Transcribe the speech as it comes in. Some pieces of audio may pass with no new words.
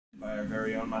by our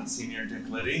very own Monsignor Dick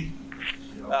Liddy.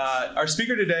 Our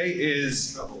speaker today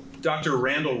is Dr.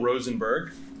 Randall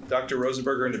Rosenberg. Dr.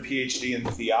 Rosenberg earned a PhD in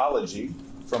theology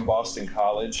from Boston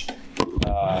College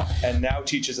and now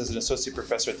teaches as an associate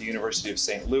professor at the University of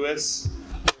St. Louis.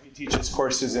 He teaches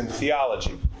courses in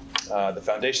theology, the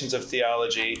foundations of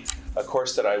theology, a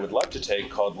course that I would love to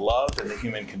take called Love and the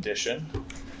Human Condition.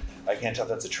 I can't tell if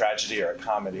that's a tragedy or a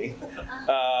comedy.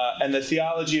 And the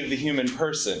theology of the human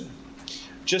person.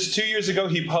 Just 2 years ago,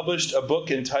 he published a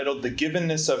book entitled The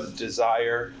Givenness of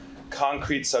Desire,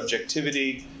 Concrete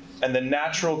Subjectivity, and the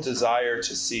Natural Desire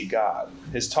to See God.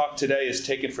 His talk today is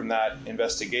taken from that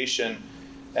investigation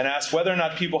and asks whether or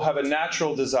not people have a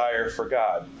natural desire for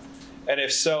God. And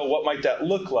if so, what might that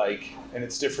look like and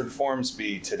its different forms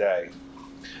be today?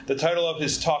 The title of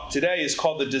his talk today is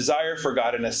called The Desire for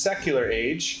God in a Secular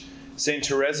Age, St.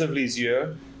 Therese of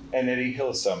Lisieux and Etty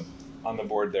Hillesum on the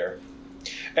board there.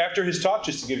 After his talk,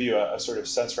 just to give you a sort of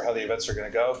sense for how the events are going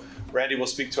to go, Randy will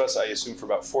speak to us, I assume, for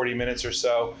about 40 minutes or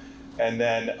so. And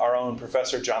then our own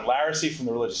Professor John Laracy from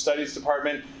the Religious Studies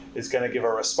Department is going to give a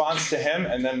response to him,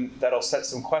 and then that'll set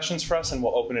some questions for us, and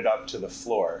we'll open it up to the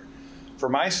floor. For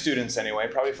my students anyway,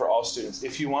 probably for all students,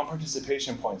 if you want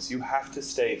participation points, you have to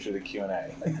stay through the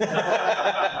Q&A.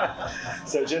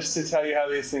 So just to tell you how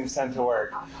these things tend to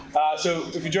work. So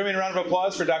if you join me in a round of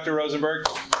applause for Dr. Rosenberg.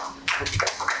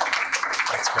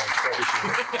 That's great.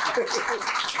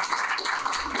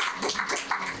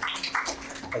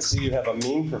 I see you have a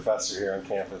mean professor here on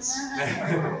campus.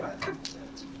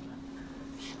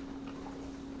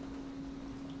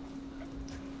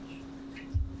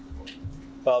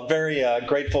 Well, I'm very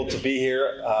grateful to be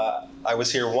here. I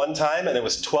was here one time, and it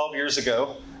was 12 years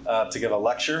ago to give a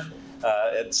lecture.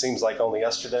 It seems like only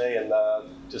yesterday, and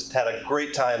just had a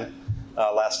great time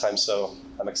last time, so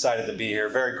I'm excited to be here.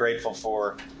 Very grateful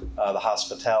for the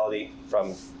hospitality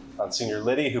from Monsignor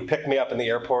Liddy, who picked me up in the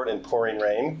airport in pouring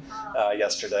rain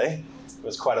yesterday. It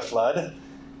was quite a flood.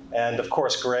 And of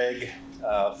course, Greg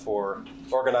for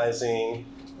organizing,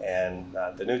 and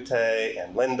Danute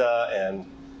and Linda and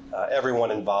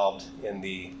everyone involved in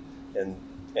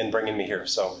bringing me here.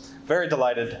 So very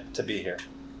delighted to be here.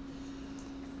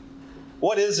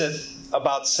 What is it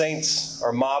about saints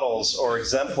or models or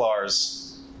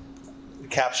exemplars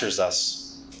that captures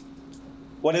us?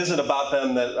 What is it about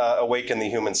them that awaken the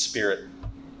human spirit?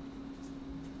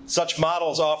 Such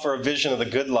models offer a vision of the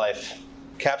good life,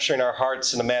 capturing our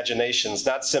hearts and imaginations,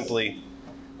 not simply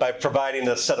by providing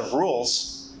a set of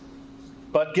rules,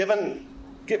 but giving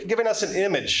us an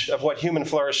image of what human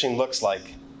flourishing looks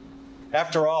like.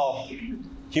 After all,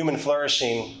 human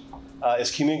flourishing is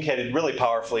communicated really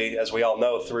powerfully, as we all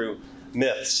know, through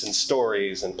myths and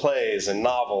stories and plays and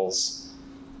novels.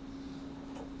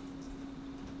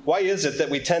 Why is it that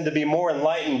we tend to be more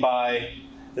enlightened by,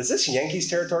 is this Yankees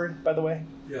territory, by the way?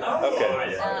 Yeah.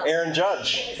 Okay. Aaron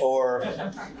Judge, or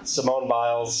Simone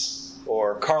Biles,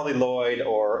 or Carly Lloyd,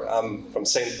 or from the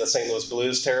St. Louis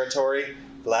Blues territory,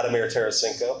 Vladimir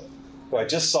Tarasenko, who I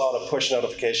just saw in a push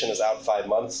notification is out 5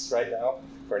 months right now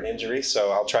for an injury,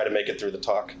 so I'll try to make it through the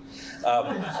talk.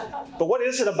 But what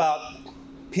is it about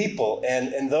people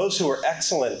and those who are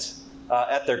excellent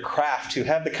at their craft, who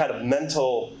have the kind of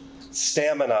mental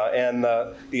stamina and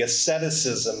the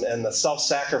asceticism and the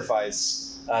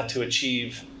self-sacrifice to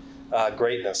achieve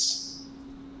greatness?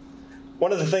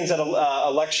 One of the things at a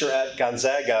lecture at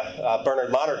Gonzaga, Bernard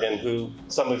Lonergan, who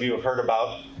some of you have heard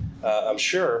about, I'm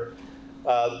sure,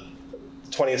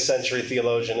 20th century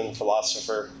theologian and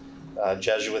philosopher,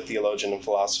 Jesuit theologian and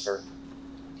philosopher.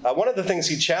 One of the things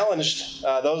he challenged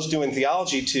those doing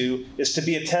theology to is to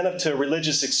be attentive to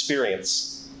religious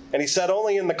experience. And he said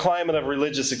only in the climate of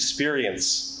religious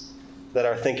experience that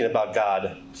our thinking about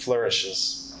God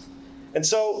flourishes. And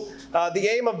so the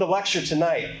aim of the lecture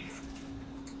tonight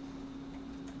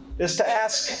is to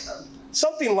ask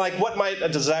something like, what might a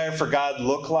desire for God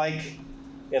look like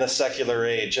in a secular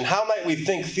age? And how might we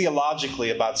think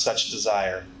theologically about such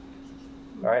desire?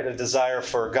 All right, a desire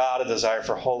for God, a desire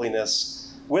for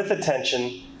holiness, with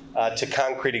attention to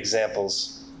concrete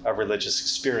examples of religious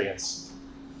experience.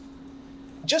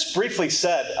 Just briefly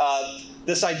said,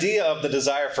 this idea of the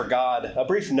desire for God, a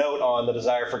brief note on the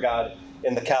desire for God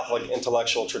in the Catholic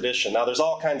intellectual tradition. Now, there's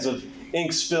all kinds of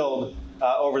ink spilled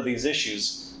over these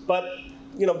issues, but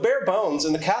bare bones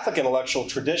in the Catholic intellectual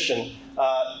tradition,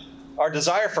 our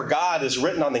desire for God is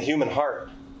written on the human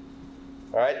heart.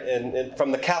 All right, and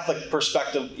from the Catholic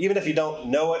perspective, even if you don't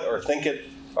know it or think it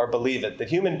or believe it, that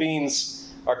human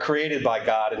beings are created by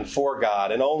God and for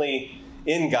God, and only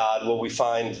in God will we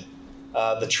find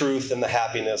the truth and the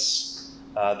happiness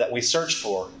that we search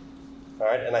for. All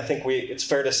right, and I think it's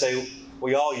fair to say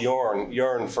We all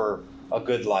yearn for a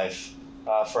good life,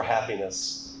 for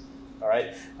happiness. All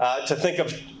right? To think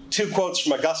of two quotes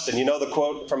from Augustine. You know the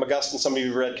quote from Augustine? Some of you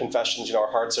have read Confessions,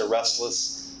 our hearts are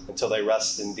restless until they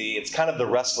rest in thee. It's kind of the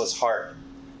restless heart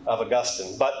of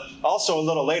Augustine. But also a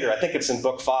little later, I think it's in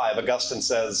Book 5, Augustine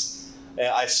says,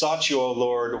 I sought you, O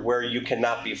Lord, where you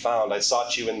cannot be found. I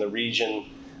sought you in the region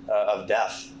of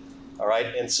death. All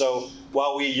right? And so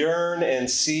while we yearn and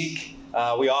seek,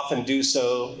 we often do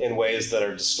so in ways that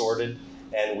are distorted,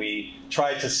 and we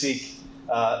try to seek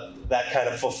that kind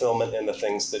of fulfillment in the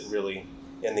things that really,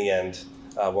 in the end,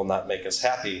 will not make us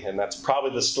happy. And that's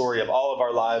probably the story of all of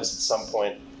our lives at some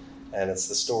point, and it's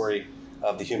the story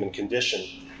of the human condition.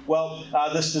 Well,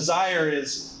 this desire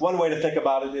is, one way to think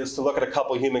about it is to look at a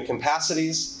couple human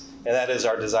capacities, and that is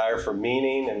our desire for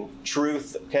meaning and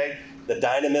truth, okay? The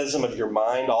dynamism of your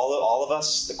mind, all of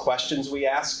us, the questions we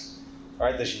ask, all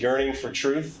right? This yearning for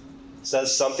truth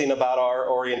says something about our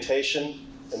orientation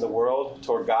in the world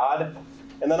toward God.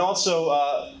 And then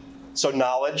also, so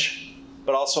knowledge,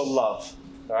 but also love,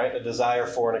 all right? A desire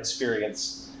for an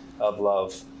experience of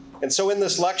love. And so in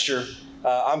this lecture,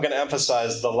 I'm going to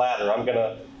emphasize the latter. I'm going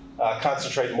to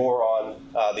concentrate more on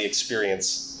the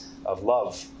experience of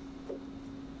love.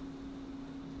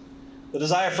 The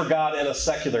desire for God in a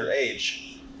secular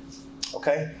age.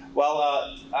 Okay?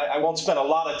 Well, I won't spend a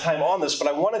lot of time on this, but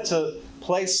I wanted to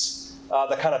place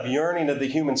the kind of yearning of the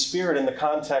human spirit in the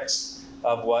context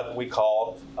of what we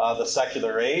call the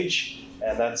secular age.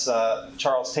 And that's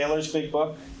Charles Taylor's big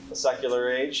book, The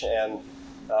Secular Age. And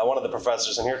one of the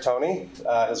professors in here, Tony,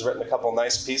 has written a couple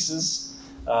nice pieces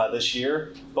this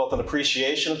year, both an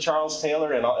appreciation of Charles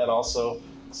Taylor and also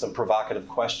some provocative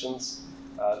questions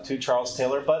to Charles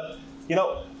Taylor. But,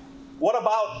 what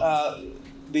about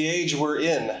the age we're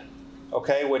in,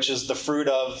 okay, which is the fruit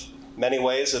of, many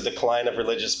ways, a decline of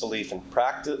religious belief and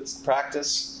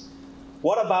practice?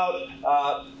 What about,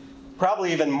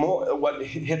 probably even more, what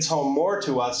hits home more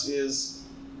to us is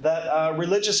that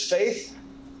religious faith,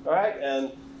 all right,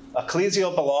 and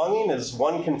ecclesial belonging is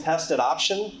one contested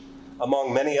option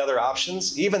among many other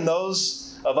options. Even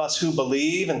those of us who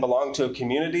believe and belong to a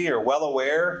community are well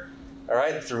aware, all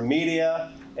right, through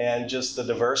media and just the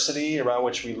diversity around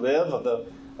which we live of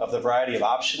the variety of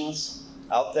options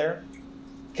out there.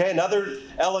 Okay, another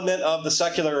element of the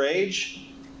secular age,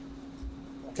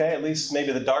 okay, at least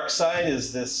maybe the dark side,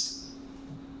 is this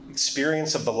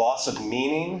experience of the loss of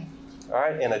meaning, all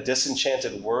right, in a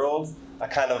disenchanted world, a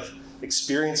kind of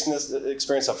experience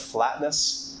of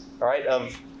flatness, all right,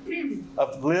 of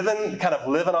living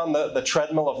on the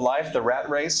treadmill of life, the rat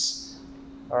race,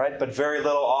 all right, but very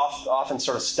little, often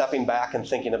sort of stepping back and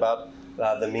thinking about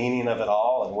the meaning of it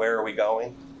all and where are we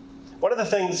going. One of the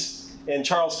things in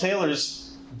Charles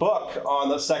Taylor's book on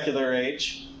the secular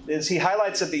age is he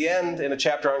highlights at the end in a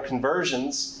chapter on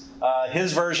conversions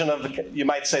his version of, you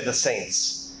might say, the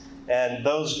saints, and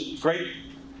those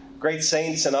great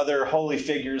saints and other holy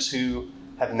figures who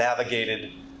have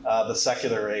navigated the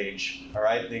secular age, all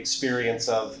right? The experience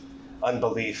of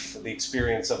unbelief, the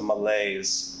experience of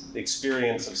malaise, the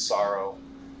experience of sorrow,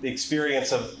 the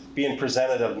experience of being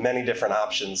presented of many different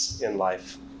options in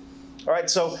life. All right,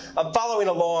 so I'm following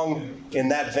along in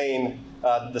that vein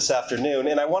this afternoon,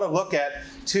 and I want to look at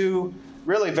two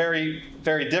really very,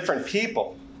 very different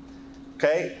people,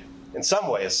 okay, in some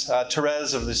ways,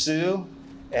 Therese of Lisieux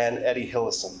and Etty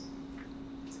Hillesum.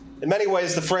 In many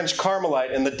ways, the French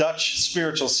Carmelite and the Dutch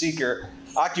spiritual seeker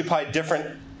occupied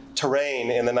different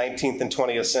terrain in the 19th and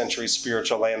 20th century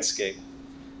spiritual landscape.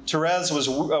 Therese was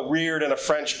reared in a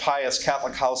French pious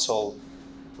Catholic household,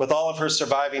 with all of her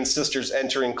surviving sisters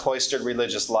entering cloistered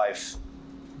religious life.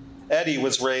 Etty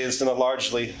was raised in a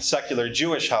largely secular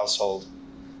Jewish household,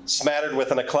 smattered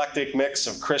with an eclectic mix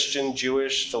of Christian,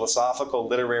 Jewish, philosophical,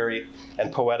 literary,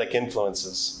 and poetic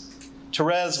influences.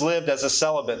 Therese lived as a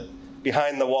celibate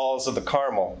behind the walls of the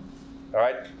Carmel. All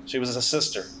right? She was a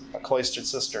sister, a cloistered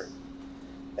sister.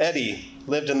 Etty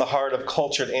lived in the heart of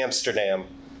cultured Amsterdam,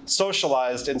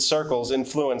 socialized in circles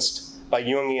influenced by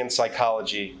Jungian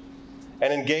psychology,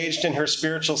 and engaged in her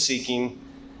spiritual seeking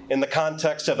in the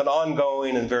context of an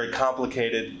ongoing and very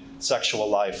complicated sexual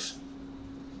life.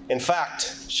 In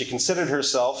fact, she considered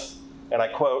herself, and I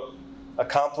quote,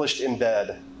 accomplished in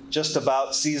bed, just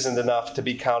about seasoned enough to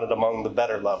be counted among the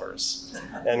better lovers,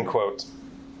 end quote.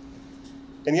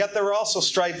 And yet there were also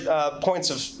points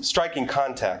of striking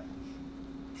contact.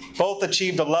 Both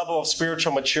achieved a level of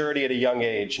spiritual maturity at a young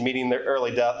age, meeting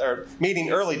early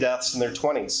deaths in their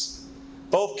 20s.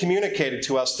 Both communicated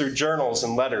to us through journals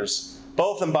and letters.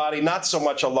 Both embody not so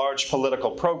much a large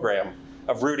political program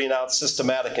of rooting out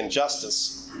systematic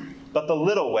injustice, but the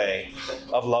little way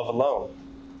of love alone.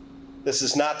 This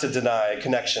is not to deny a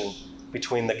connection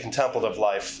between the contemplative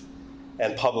life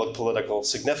and public political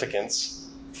significance.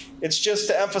 It's just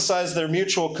to emphasize their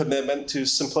mutual commitment to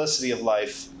simplicity of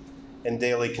life and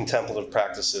daily contemplative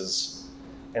practices.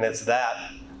 And it's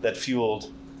that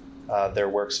fueled their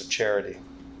works of charity.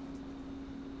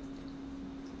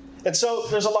 And so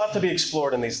there's a lot to be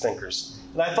explored in these thinkers.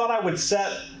 And I thought I would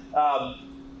set a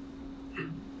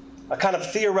kind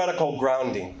of theoretical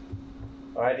grounding,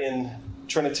 all right, in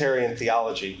Trinitarian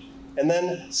theology, and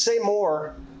then say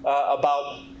more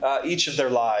about each of their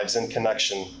lives in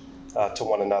connection to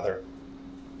one another.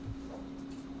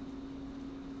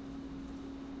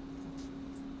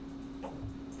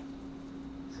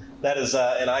 That is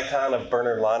an icon of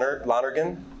Bernard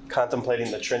Lonergan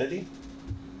contemplating the Trinity,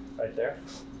 right there.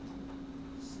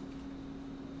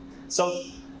 So,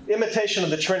 imitation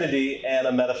of the Trinity and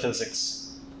a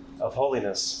metaphysics of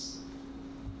holiness.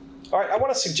 All right, I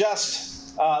want to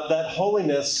suggest that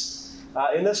holiness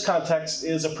in this context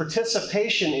is a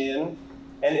participation in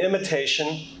and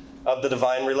imitation of the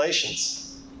divine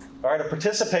relations. All right, a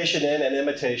participation in and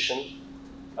imitation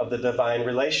of the divine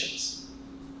relations.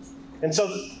 And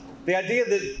so the idea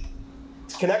that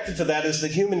connected to that is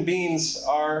that human beings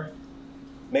are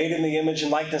made in the image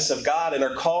and likeness of God and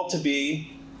are called to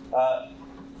be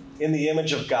in the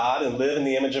image of God and live in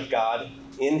the image of God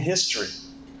in history.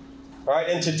 All right,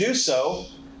 and to do so,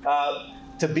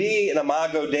 to be an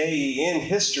imago Dei in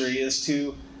history is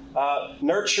to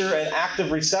nurture an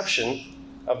active reception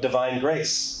of divine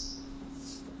grace.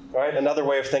 All right, another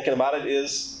way of thinking about it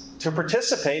is to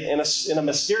participate in a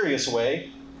mysterious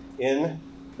way in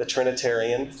the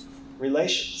Trinitarian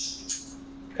relations.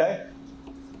 Okay?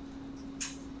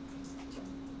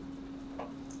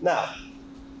 Now,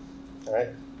 all right,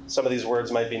 some of these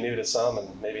words might be new to some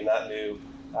and maybe not new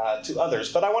to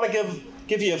others, but I want to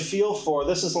give you a feel for,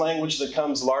 this is language that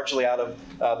comes largely out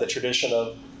of the tradition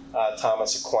of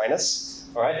Thomas Aquinas,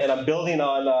 all right, and I'm building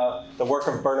on the work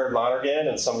of Bernard Lonergan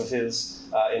and some of his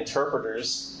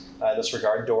interpreters in this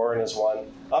regard. Doran is one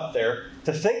up there,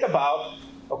 to think about,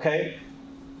 okay,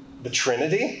 the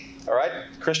Trinity, all right,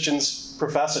 Christians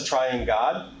profess a triune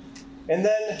God, and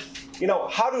then,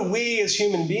 how do we as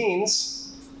human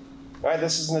beings, all right,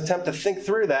 this is an attempt to think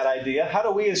through that idea. How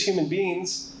do we as human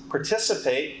beings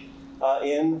participate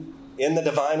in the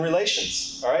divine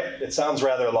relations? All right, it sounds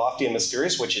rather lofty and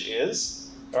mysterious, which it is.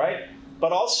 All right,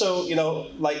 but also,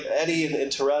 like Etty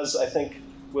and Therese, I think,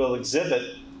 will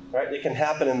exhibit. Right, it can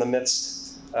happen in the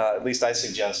midst, at least I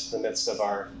suggest, in the midst of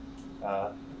our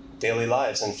daily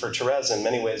lives, and for Therese, in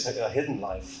many ways, a hidden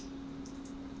life.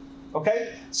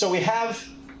 Okay, so we have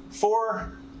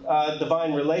 4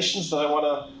 divine relations that I want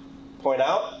to point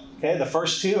out. Okay, the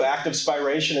first 2, active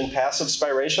spiration and passive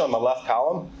spiration on the left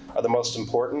column, are the most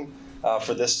important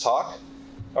for this talk.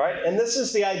 All right, and this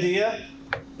is the idea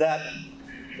that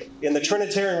in the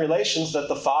Trinitarian relations that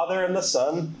the Father and the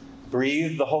Son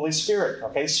breathe the Holy Spirit.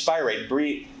 Okay, spirate,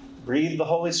 breathe the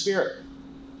Holy Spirit.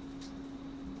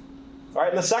 All right,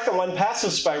 and the second one,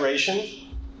 passive spiration,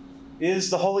 is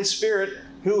the Holy Spirit,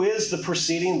 who is the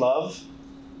preceding love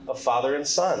of Father and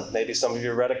Son. Maybe some of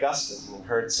you read Augustine and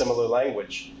heard similar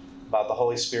language about the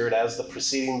Holy Spirit as the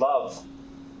preceding love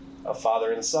of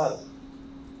Father and Son. All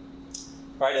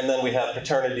right, and then we have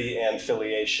paternity and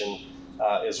filiation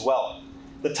as well.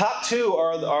 The top 2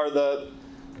 are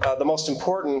the most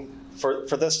important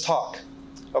for this talk.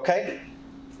 Okay?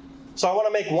 So I want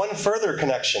to make one further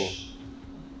connection.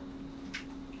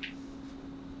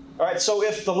 All right, so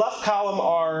if the left column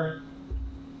are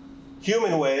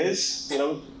human ways,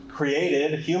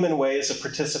 created human ways of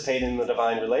participating in the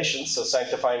divine relations, so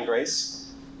sanctifying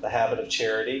grace, the habit of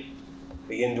charity,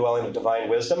 the indwelling of divine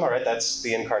wisdom, all right, that's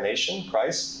the incarnation,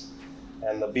 Christ,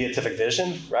 and the beatific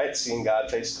vision, right, seeing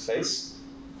God face to face.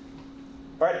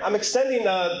 All right, I'm extending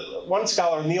one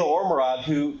scholar, Neil Ormerod,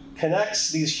 who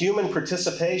connects these human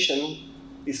participation,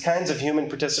 these kinds of human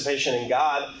participation in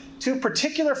God, to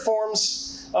particular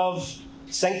forms of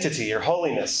sanctity or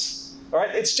holiness. All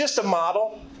right, it's just a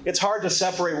model. It's hard to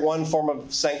separate one form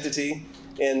of sanctity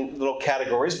in little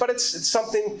categories, but it's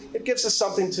something, it gives us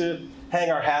something to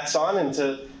hang our hats on and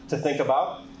to think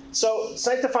about. So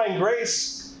sanctifying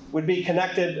grace would be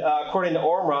connected, according to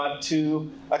Ormerod, to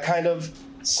a kind of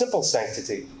simple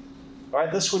sanctity. All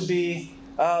right, this would be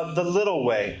the little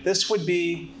way. This would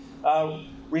be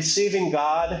receiving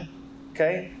God,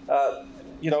 okay?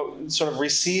 Sort of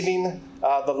receiving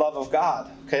the love of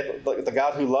God, okay? The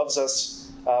God who loves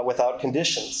us without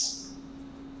conditions.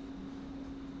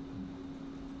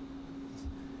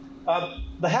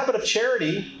 The habit of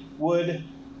charity would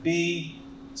be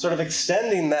sort of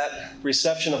extending that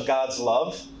reception of God's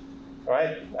love,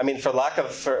 right? I mean,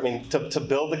 to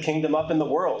build the kingdom up in the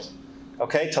world,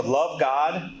 okay? To love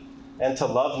God and to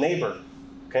love neighbor,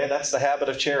 okay? That's the habit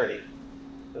of charity,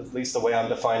 at least the way I'm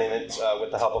defining it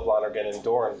with the help of Lonergan and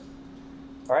Dorn.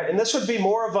 All right, and this would be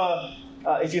more of a,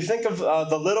 if you think of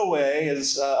the little way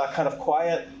as a kind of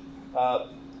quiet, a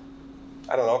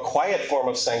quiet form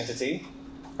of sanctity,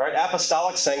 right?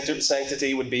 Apostolic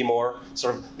sanctity would be more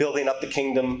sort of building up the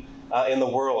kingdom in the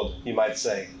world, you might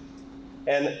say.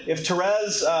 And if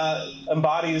Therese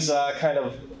embodies kind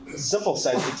of simple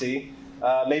sanctity,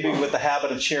 maybe with the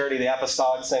habit of charity, the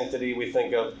apostolic sanctity, we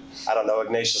think of,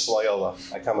 Ignatius Loyola.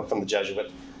 I come up from the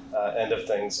Jesuit end of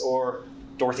things. Or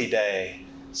Dorothy Day,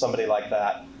 somebody like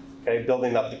that. Okay,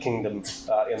 building up the kingdom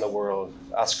in the world.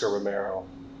 Oscar Romero.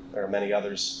 There are many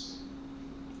others.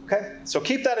 Okay, so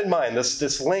keep that in mind,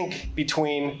 this link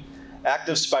between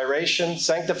active spiration,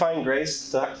 sanctifying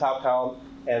grace, the top column,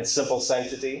 and simple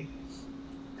sanctity.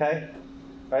 Okay?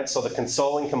 Right, so the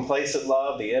consoling, complacent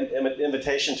love, the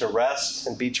invitation to rest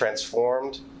and be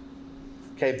transformed.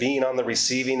 Okay, being on the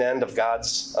receiving end of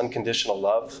God's unconditional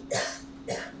love.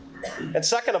 And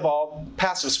second of all,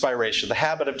 passive spiration, the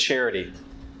habit of charity,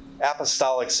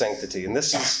 apostolic sanctity. And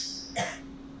this is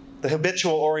the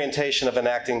habitual orientation of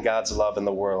enacting God's love in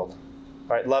the world.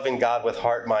 Right, loving God with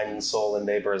heart, mind, and soul, and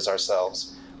neighbor as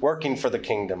ourselves. Working for the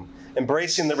kingdom.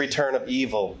 Embracing the return of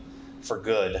evil for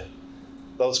good.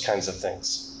 Those kinds of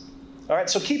things. All right,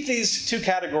 so keep these two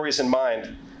categories in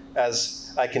mind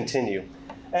as I continue.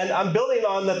 And I'm building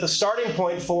on that the starting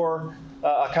point for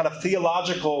a kind of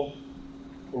theological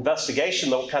investigation,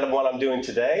 the kind of what I'm doing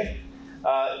today,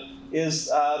 is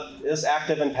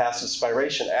active and passive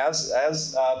spiration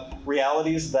as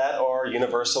realities that are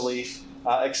universally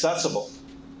accessible.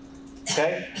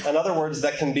 Okay? In other words,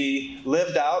 that can be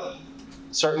lived out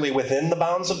certainly within the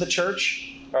bounds of the church,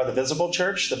 or the visible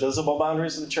church, the visible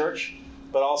boundaries of the church,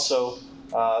 but also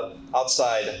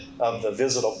outside of the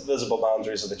visible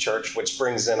boundaries of the church, which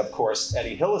brings in, of course,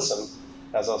 Etty Hillesum,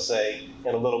 as I'll say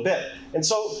in a little bit. And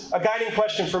so a guiding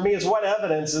question for me is, what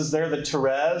evidence is there that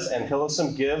Therese and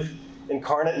Hillesum give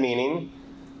incarnate meaning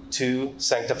to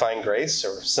sanctifying grace,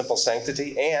 or simple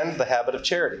sanctity, and the habit of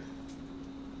charity,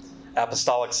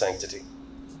 apostolic sanctity?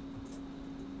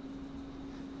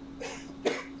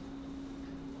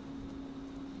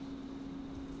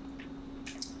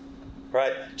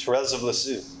 Right, Therese of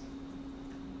Lisieux.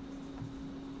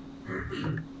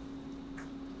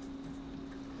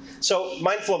 So,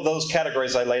 mindful of those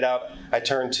categories I laid out, I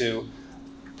turn to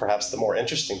perhaps the more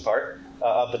interesting part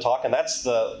of the talk, and that's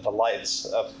the lives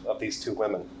of these two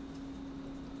women.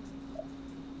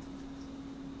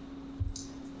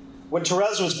 When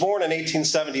Therese was born in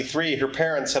 1873, her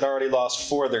parents had already lost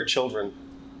 4 of their children.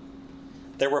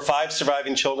 There were 5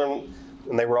 surviving children,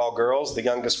 and they were all girls, the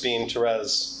youngest being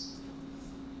Therese.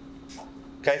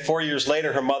 Okay, 4 years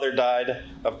later, her mother died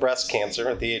of breast cancer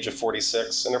at the age of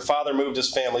 46, and her father moved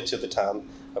his family to the town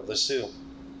of Lisieux.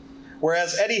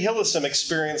 Whereas Etty Hillesum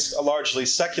experienced a largely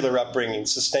secular upbringing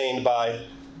sustained by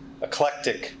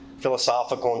eclectic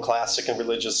philosophical and classic and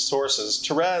religious sources,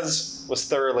 Therese was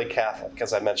thoroughly Catholic,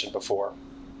 as I mentioned before.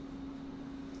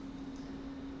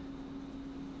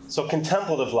 So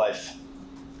contemplative life,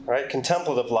 right?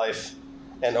 Contemplative life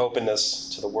and openness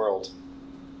to the world.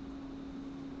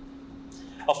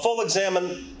 A full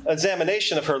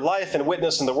examination of her life and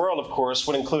witness in the world, of course,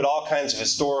 would include all kinds of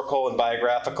historical and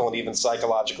biographical and even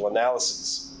psychological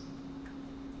analyses.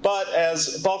 But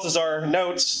as Balthazar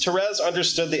notes, Therese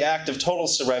understood the act of total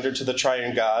surrender to the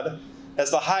triune God as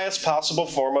the highest possible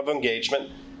form of engagement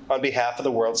on behalf of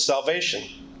the world's salvation.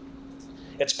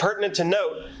 It's pertinent to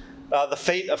note the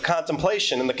fate of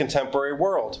contemplation in the contemporary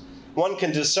world. One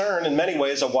can discern in many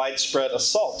ways a widespread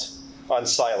assault on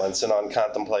silence and on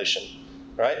contemplation.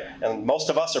 Right? And most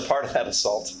of us are part of that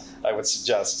assault, I would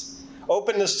suggest.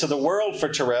 Openness to the world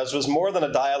for Therese was more than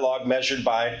a dialogue measured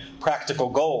by practical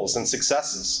goals and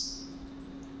successes.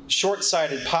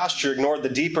 Short-sighted posture ignored the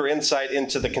deeper insight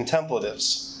into the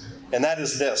contemplatives, and that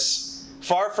is this.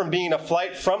 Far from being a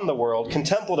flight from the world,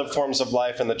 contemplative forms of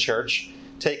life in the church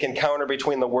take encounter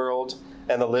between the world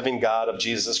and the living God of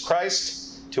Jesus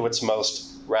Christ to its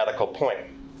most radical point.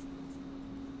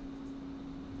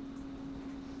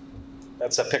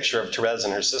 That's a picture of Therese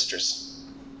and her sisters.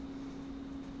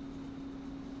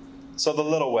 So the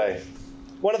little way.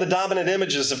 One of the dominant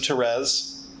images of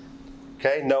Therese,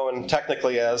 okay, known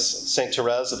technically as St.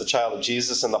 Therese of the Child of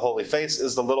Jesus and the Holy Face,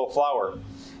 is the little flower.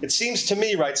 It seems to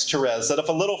me, writes Therese, that if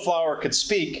a little flower could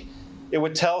speak, it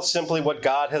would tell simply what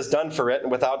God has done for it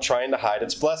and without trying to hide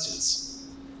its blessings.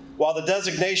 While the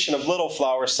designation of little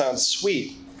flower sounds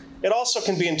sweet, it also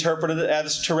can be interpreted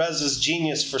as Therese's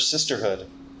genius for sisterhood.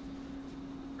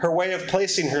 Her way of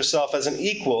placing herself as an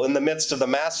equal in the midst of the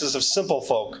masses of simple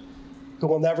folk who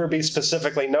will never be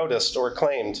specifically noticed or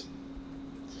acclaimed.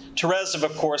 Therese,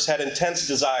 of course, had intense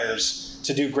desires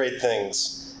to do great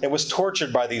things and was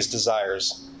tortured by these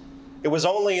desires. It was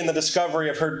only in the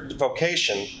discovery of her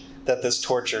vocation that this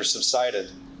torture subsided.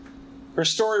 Her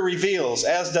story reveals,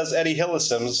 as does Etty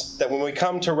Hillesum's, that when we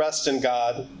come to rest in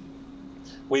God,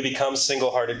 we become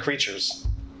single-hearted creatures.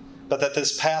 But that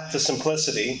this path to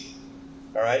simplicity,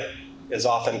 all right, is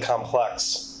often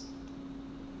complex,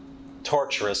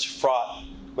 torturous, fraught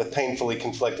with painfully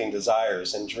conflicting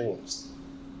desires and dreams.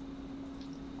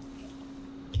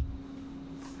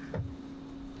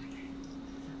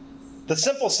 The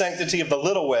simple sanctity of the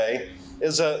little way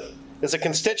is a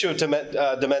constituent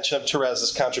dimension of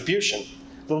Therese's contribution.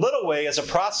 The little way is a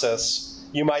process,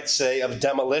 you might say, of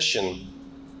demolition.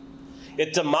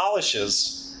 It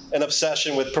demolishes an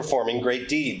obsession with performing great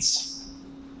deeds.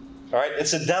 All right?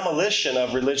 It's a demolition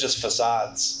of religious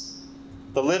facades.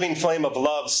 The living flame of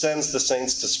love sends the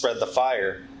saints to spread the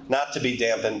fire, not to be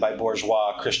dampened by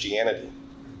bourgeois Christianity.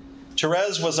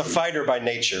 Therese was a fighter by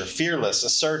nature, fearless,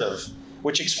 assertive,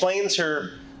 which explains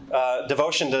her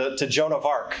devotion to Joan of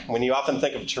Arc. When you often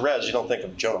think of Therese, you don't think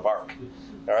of Joan of Arc.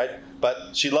 All right?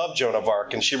 But she loved Joan of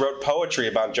Arc, and she wrote poetry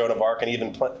about Joan of Arc and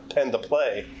even penned a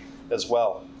play as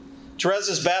well.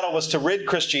 Therese's battle was to rid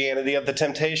Christianity of the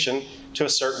temptation to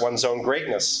assert one's own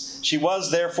greatness. She was,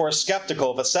 therefore,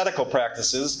 skeptical of ascetical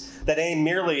practices that aim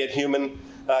merely at human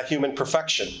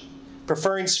perfection,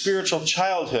 preferring spiritual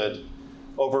childhood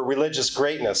over religious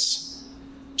greatness.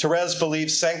 Therese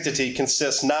believes sanctity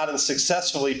consists not in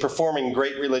successfully performing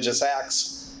great religious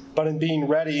acts, but in being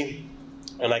ready,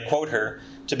 and I quote her,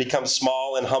 to become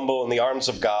small and humble in the arms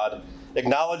of God,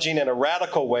 acknowledging in a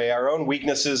radical way our own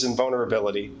weaknesses and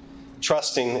vulnerability,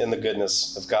 trusting in the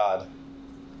goodness of God.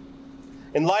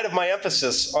 In light of my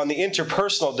emphasis on the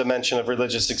interpersonal dimension of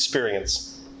religious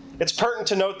experience, it's pertinent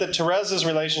to note that Therese's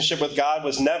relationship with God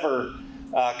was never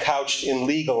couched in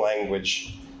legal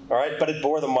language, all right, but it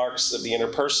bore the marks of the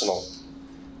interpersonal.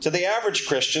 To the average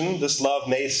Christian, this love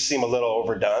may seem a little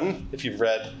overdone, if you've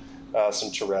read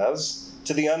some Therese.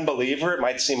 To the unbeliever, it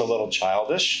might seem a little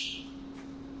childish.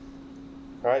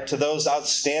 All right, to those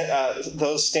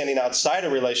standing outside a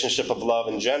relationship of love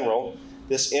in general,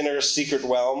 this inner secret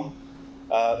realm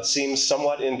seems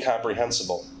somewhat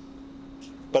incomprehensible.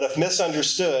 But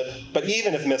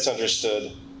even if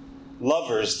misunderstood,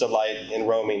 lovers delight in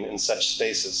roaming in such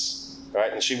spaces.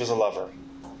 Right? And she was a lover.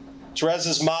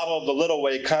 Therese's model of the little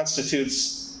way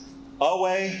constitutes a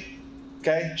way.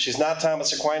 Okay? She's not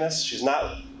Thomas Aquinas. She's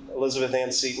not Elizabeth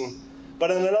Ann Seton.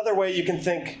 But in another way, you can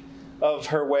think of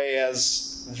her way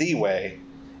as the way,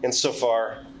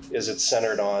 insofar as it's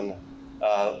centered on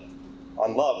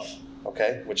love,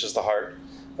 okay? Which is the heart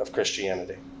of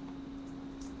Christianity.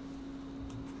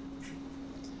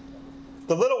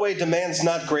 The little way demands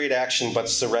not great action, but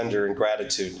surrender and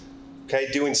gratitude. Okay,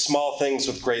 doing small things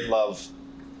with great love.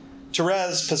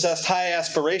 Therese possessed high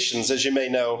aspirations, as you may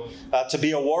know, to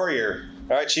be a warrior.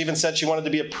 All right, she even said she wanted to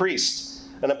be a priest,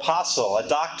 an apostle, a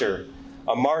doctor,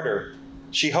 a martyr.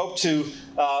 She hoped to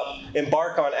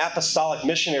embark on apostolic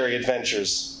missionary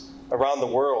adventures around the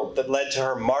world that led to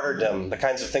her martyrdom, the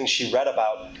kinds of things she read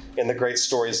about in the great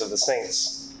stories of the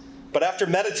saints. But after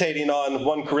meditating on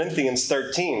 1 Corinthians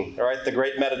 13, all right,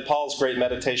 Paul's great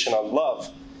meditation on love,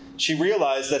 she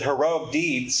realized that heroic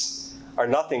deeds are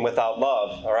nothing without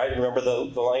love. All right, remember the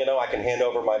line, I can hand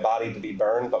over my body to be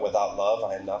burned, but without love,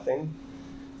 I am nothing.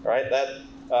 All right, that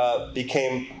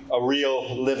became a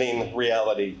real living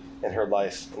reality in her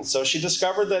life. And so she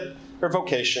discovered that her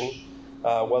vocation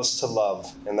was to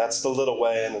love. And that's the little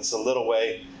way, and it's the little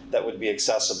way that would be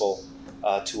accessible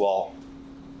to all.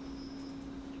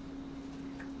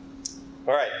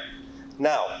 All right,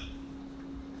 now,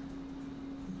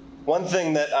 one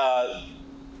thing that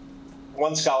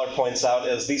one scholar points out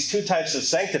is these two types of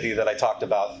sanctity that I talked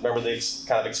about. Remember these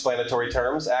kind of explanatory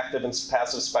terms, active and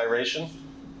passive spiration,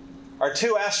 are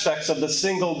two aspects of the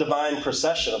single divine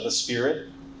procession of the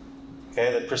Spirit,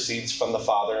 okay, that proceeds from the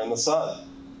Father and the Son.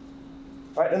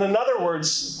 Right? And in other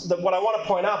words, what I want to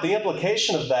point out, the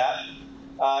implication of that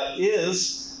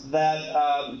is that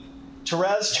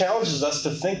Therese challenges us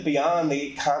to think beyond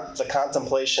the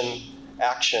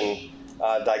contemplation-action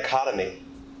dichotomy.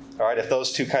 All right, if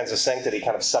those two kinds of sanctity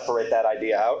kind of separate that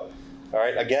idea out, all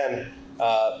right, again,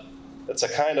 it's a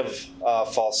kind of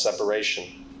false separation.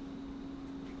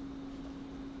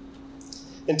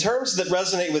 In terms that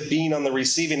resonate with being on the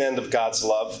receiving end of God's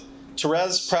love,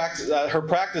 Therese, her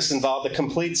practice involved a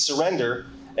complete surrender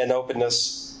and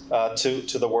openness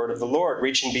to the word of the Lord,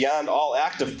 reaching beyond all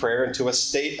active prayer into a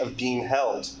state of being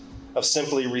held, of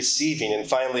simply receiving, and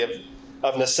finally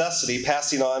of necessity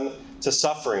passing on to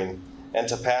suffering and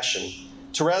to passion.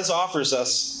 Therese offers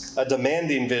us a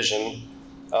demanding vision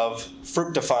of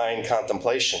fructifying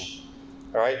contemplation.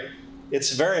 All right?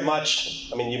 It's very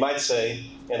much, you might say,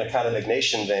 in a kind of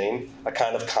Ignatian vein, a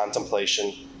kind of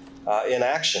contemplation in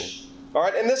action. All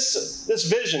right? And this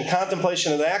vision,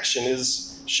 contemplation in action,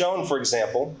 is shown, for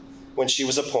example, when she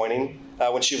was appointed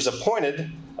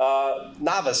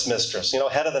novice mistress,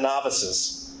 head of the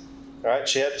novices. All right?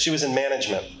 She was in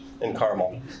management in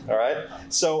Carmel. All right?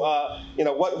 So,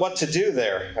 what to do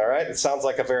there? All right? It sounds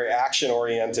like a very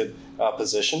action-oriented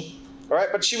position. All right?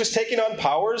 But she was taking on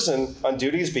powers and on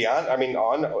duties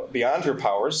beyond her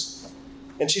powers.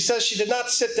 And she says she did not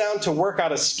sit down to work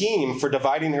out a scheme for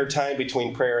dividing her time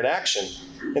between prayer and action.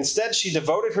 Instead, she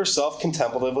devoted herself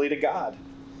contemplatively to God.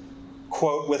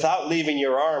 Quote, "Without leaving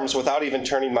your arms, without even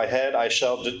turning my head, I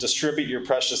shall distribute your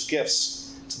precious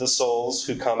gifts to the souls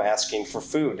who come asking for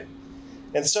food."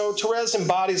 And so Therese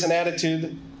embodies an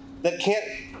attitude that can't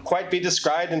quite be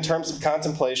described in terms of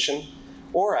contemplation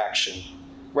or action.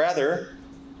 Rather,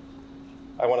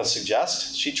 I want to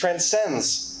suggest, she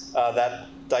transcends that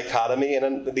dichotomy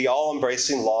in the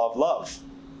all-embracing law of love,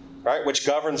 right, which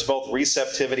governs both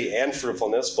receptivity and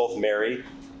fruitfulness, both Mary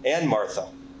and Martha.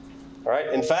 All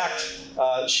right. In fact,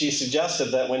 she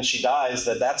suggested that when she dies,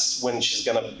 that's when she's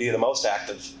going to be the most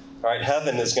active. All right.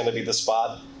 Heaven is going to be the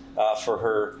spot for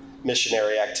her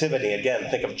missionary activity. Again,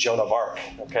 think of Joan of Arc.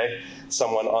 Okay,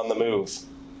 someone on the move.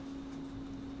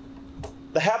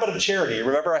 The habit of charity.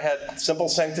 Remember, I had simple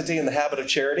sanctity and the habit of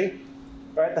charity.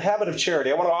 All right. The habit of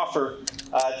charity. I want to offer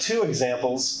two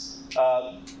examples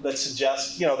that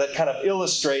suggest, that kind of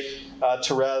illustrate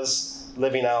Therese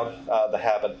living out the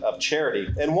habit of charity.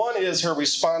 And one is her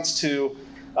response to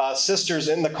sisters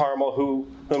in the Carmel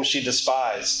whom she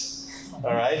despised.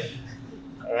 All right?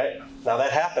 All right? Now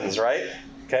that happens, right?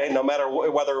 Okay? No matter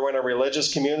whether we're in a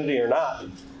religious community or not.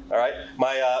 All right?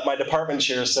 My department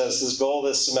chair says his goal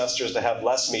this semester is to have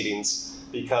less meetings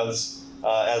because,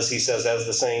 as he says, as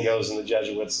the saying goes in the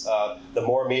Jesuits, the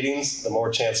more meetings, the more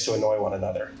chance to annoy one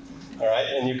another. All right?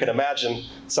 And you can imagine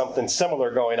something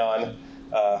similar going on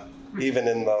even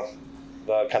in the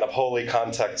kind of holy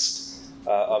context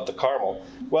of the Carmel.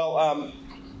 Well,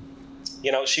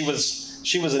 she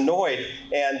was annoyed,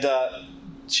 and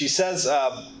she says,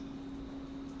 that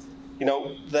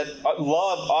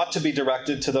love ought to be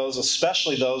directed to those,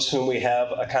 especially those whom we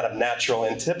have a kind of natural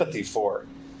antipathy for.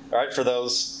 All right, for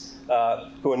those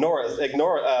who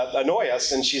annoy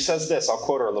us. And she says this. I'll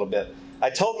quote her a little bit. "I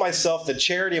told myself that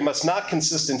charity must not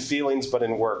consist in feelings, but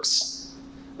in works.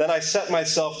 Then I set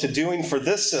myself to doing for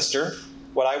this sister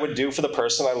what I would do for the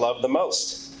person I loved the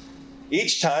most.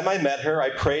 Each time I met her, I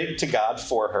prayed to God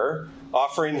for her,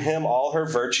 offering him all her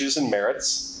virtues and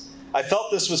merits. I felt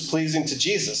this was pleasing to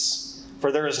Jesus,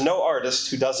 for there is no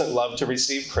artist who doesn't love to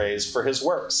receive praise for his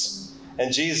works.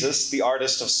 And Jesus, the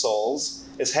artist of souls,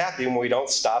 is happy when we don't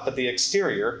stop at the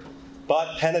exterior,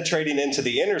 but penetrating into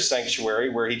the inner sanctuary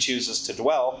where he chooses to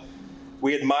dwell,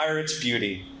 we admire its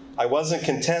beauty. I wasn't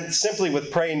content simply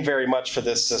with praying very much for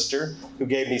this sister, who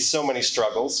gave me so many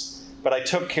struggles, but I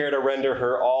took care to render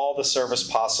her all the service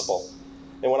possible.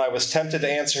 And when I was tempted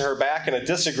to answer her back in a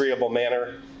disagreeable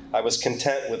manner, I was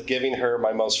content with giving her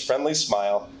my most friendly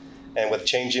smile and with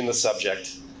changing the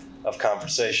subject of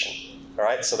conversation." All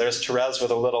right, so there's Therese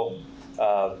with a little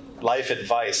life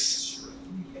advice.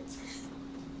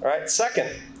 All right, second,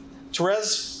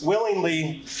 Therese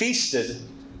willingly feasted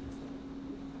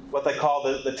what they call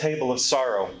the table of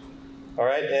sorrow. All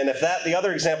right, and if the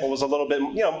other example was a little bit,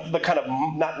 the kind of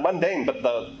not mundane, but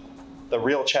the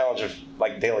real challenge of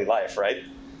like daily life, right?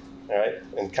 All right,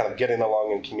 and kind of getting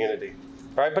along in community.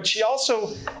 All right, but she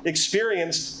also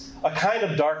experienced a kind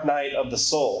of dark night of the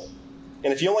soul.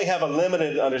 And if you only have a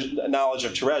limited knowledge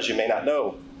of Therese, you may not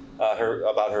know her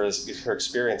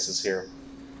experiences here.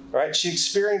 All right, she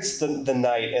experienced the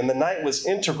night, and the night was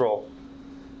integral,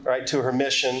 right, to her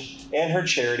mission and her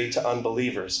charity to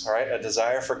unbelievers, all right, a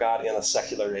desire for God in a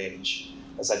secular age,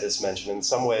 as I just mentioned. In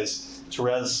some ways,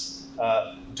 Therese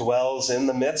dwells in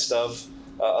the midst of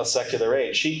a secular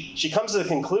age. She comes to the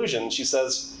conclusion, she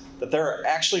says, that there are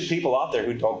actually people out there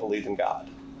who don't believe in God,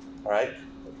 all right?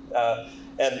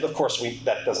 And of course,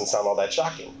 that doesn't sound all that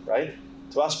shocking, right,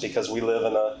 to us, because we live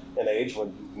in an age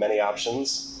with many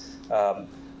options.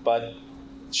 But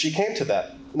she came to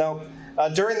that. Now,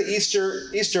 during the Easter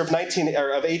of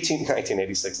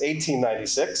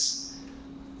 1896,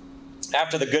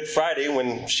 After the Good Friday,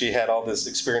 when she had all these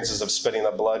experiences of spitting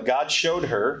up blood, God showed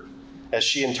her, as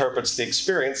she interprets the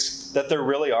experience, that there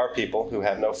really are people who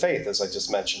have no faith, as I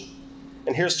just mentioned.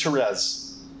 And here's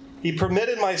Therese. He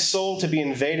permitted my soul to be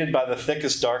invaded by the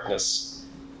thickest darkness,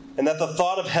 and that the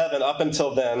thought of heaven up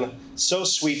until then, so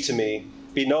sweet to me,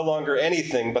 be no longer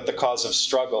anything but the cause of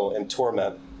struggle and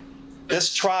torment.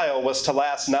 This trial was to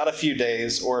last not a few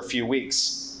days or a few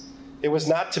weeks. It was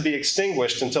not to be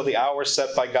extinguished until the hour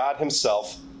set by God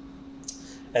himself,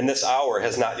 and this hour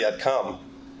has not yet come.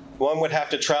 One would have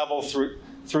to travel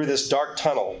through this dark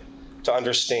tunnel to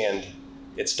understand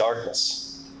its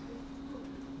darkness.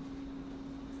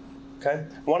 Okay?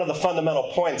 One of the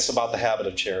fundamental points about the habit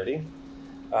of charity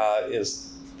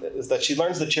is that she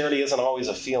learns that charity isn't always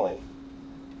a feeling,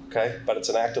 okay? But it's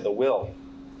an act of the will.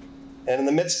 And in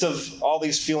the midst of all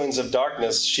these feelings of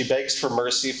darkness, she begs for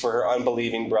mercy for her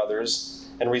unbelieving brothers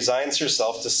and resigns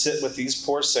herself to sit with these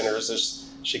poor sinners, as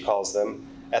she calls them,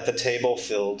 at the table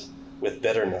filled with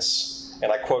bitterness.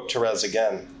 And I quote Therese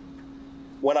again.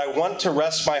 When I want to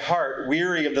rest my heart,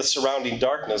 weary of the surrounding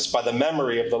darkness, by the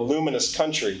memory of the luminous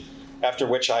country after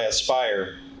which I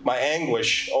aspire, my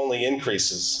anguish only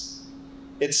increases.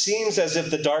 It seems as if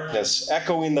the darkness,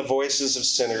 echoing the voices of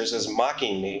sinners, is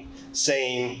mocking me,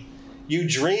 saying, "You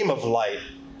dream of light,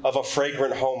 of a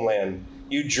fragrant homeland.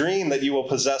 You dream that you will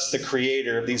possess the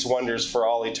creator of these wonders for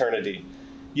all eternity.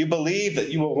 You believe that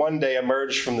you will one day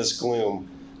emerge from this gloom.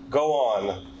 Go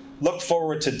on. Look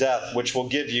forward to death, which will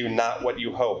give you not what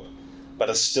you hope, but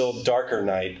a still darker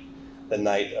night, the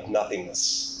night of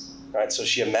nothingness." All right, so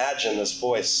she imagined this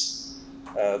voice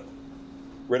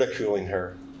ridiculing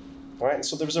her. All right, and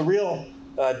so there was a real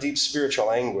deep spiritual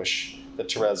anguish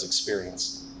that Therese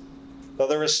experienced. Though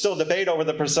there is still debate over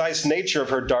the precise nature of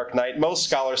her dark night, most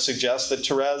scholars suggest that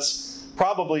Therese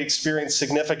probably experienced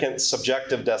significant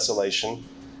subjective desolation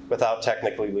without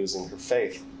technically losing her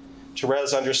faith.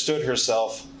 Therese understood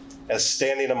herself as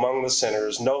standing among the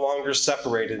sinners, no longer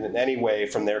separated in any way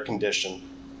from their condition,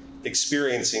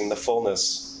 experiencing the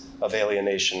fullness of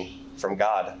alienation from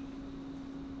God.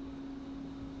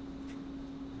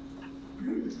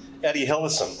 Etty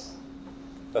Hillesum,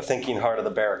 The Thinking Heart of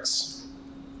the Barracks.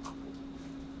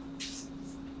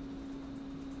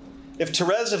 If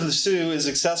Therese of Lisieux is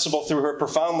accessible through her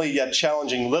profoundly yet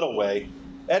challenging little way,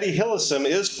 Etty Hillesum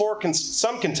is, for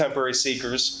some contemporary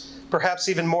seekers, perhaps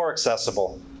even more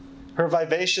accessible. Her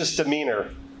vivacious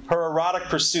demeanor, her erotic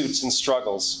pursuits and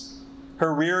struggles,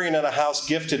 her rearing in a house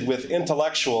gifted with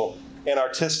intellectual and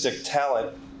artistic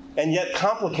talent, and yet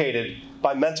complicated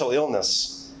by mental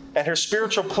illness, and her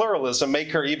spiritual pluralism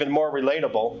make her even more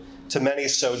relatable to many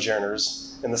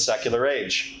sojourners in the secular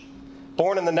age.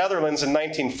 Born in the Netherlands in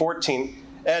 1914,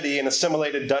 Etty, an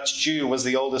assimilated Dutch Jew, was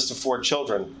the oldest of 4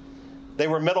 children. They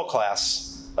were middle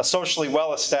class, a socially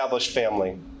well-established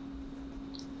family.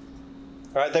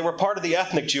 All right, they were part of the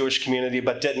ethnic Jewish community,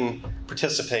 but didn't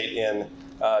participate in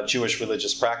Jewish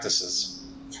religious practices.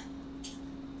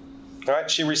 All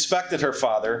right, she respected her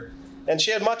father, and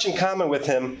she had much in common with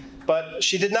him, but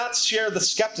she did not share the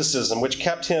skepticism which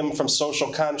kept him from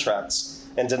social contracts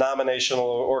and denominational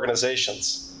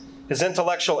organizations. His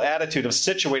intellectual attitude of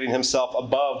situating himself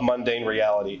above mundane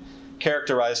reality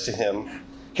characterized him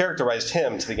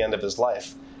to the end of his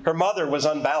life. Her mother was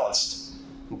unbalanced,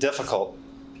 difficult.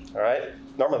 All right,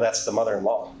 normally that's the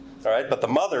mother-in-law. All right, but the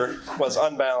mother was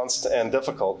unbalanced and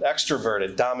difficult,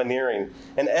 extroverted, domineering,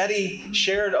 and Etty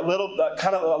shared a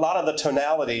lot of the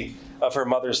tonality of her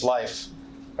mother's life.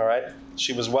 All right,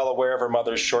 she was well aware of her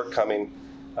mother's shortcoming,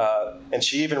 and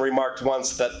she even remarked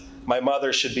once that my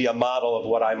mother should be a model of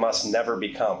what I must never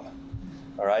become.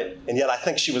 All right, and yet I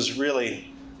think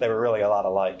they were really a lot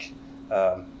alike.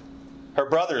 Her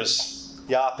brothers,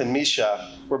 Jaap and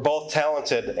Misha, were both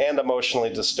talented and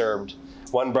emotionally disturbed.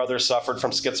 One brother suffered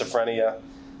from schizophrenia,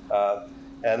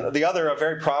 and the other, a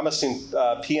very promising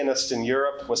pianist in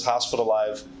Europe, was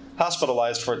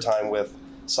hospitalized for a time with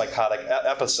psychotic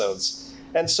episodes.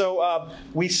 And so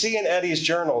we see in Etty's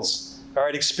journals, all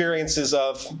right, experiences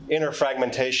of inner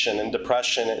fragmentation and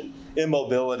depression and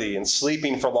immobility and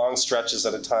sleeping for long stretches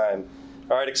at a time,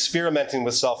 all right, experimenting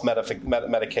with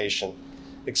self-medication,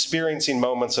 experiencing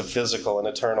moments of physical and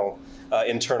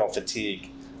internal fatigue,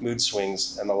 mood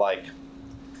swings, and the like.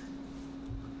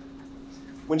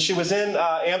 When she was in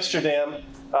Amsterdam,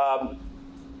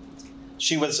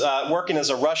 she was working as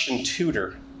a Russian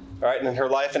tutor, all right, and her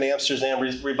life in Amsterdam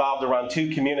revolved around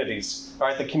 2 communities. All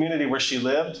right, the community where she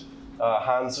lived,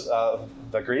 Hans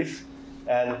the Grief,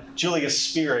 and Julius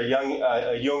Speer,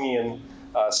 a Jungian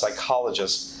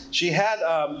psychologist. She had,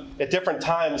 at different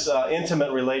times,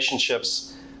 intimate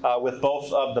relationships with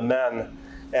both of the men,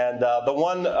 And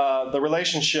the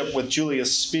relationship with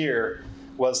Julia's spear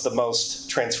was the most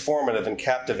transformative and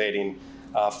captivating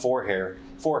for her.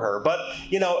 But,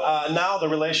 now the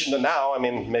relation to now, I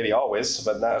mean, maybe always,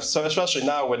 but now, so especially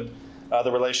now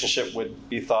the relationship would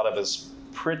be thought of as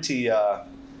pretty,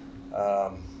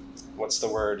 what's the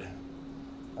word?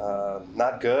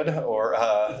 Not good or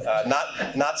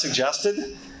not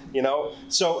suggested,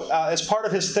 So as part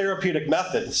of his therapeutic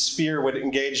method, Spear would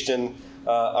engage in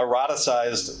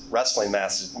eroticized wrestling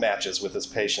matches with his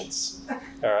patients,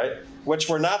 all right, which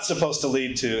were not supposed to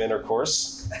lead to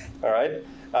intercourse, all right.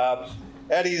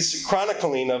 Etty's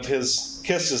chronicling of his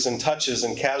kisses and touches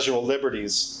and casual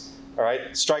liberties, all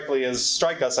right,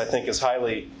 strike us, I think, is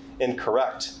highly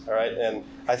incorrect, all right, and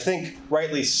I think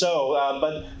rightly so.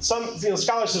 But some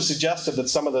scholars have suggested that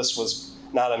some of this was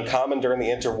not uncommon during the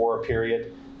interwar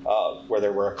period, where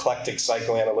there were eclectic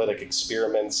psychoanalytic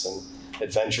experiments and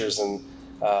adventures and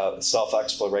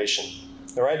self-exploration,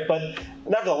 all right. But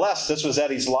nevertheless, this was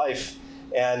Etty's life.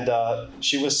 And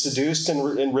she was seduced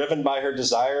and riven by her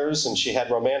desires, and she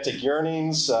had romantic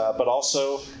yearnings, but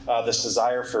also this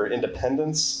desire for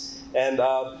independence. And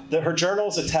her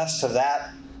journals attest to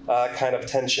that kind of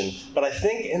tension. But I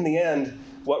think in the end,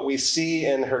 what we see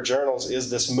in her journals is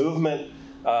this movement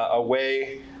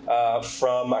away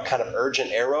from a kind of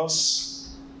urgent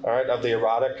eros, all right, of the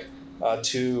erotic,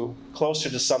 to closer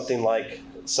to something like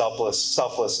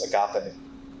selfless agape.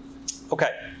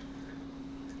 Okay.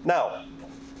 Now,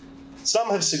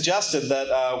 some have suggested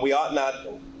that we ought not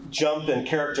jump and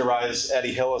characterize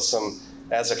Etty Hillesum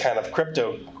as a kind of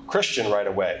crypto-Christian right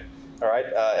away, all right,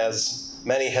 as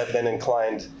many have been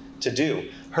inclined to do.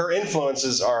 Her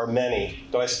influences are many: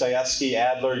 Dostoevsky,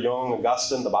 Adler, Jung,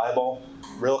 Augustine, the Bible,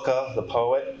 Rilke, the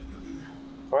poet,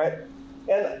 all right?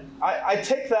 And I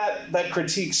take that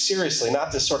critique seriously,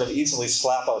 not to sort of easily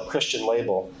slap a Christian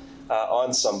label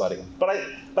on somebody. But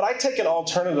I take an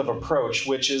alternative approach,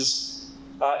 which is,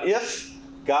 if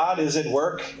God is at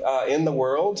work in the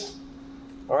world,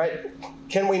 all right,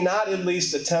 can we not at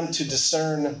least attempt to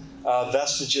discern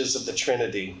vestiges of the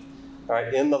Trinity, all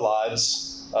right, in the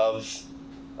lives of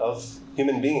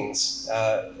human beings,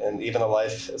 and even a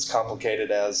life as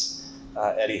complicated as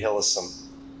Etty Hillesum?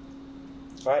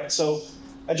 All right, so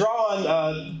I draw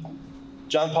on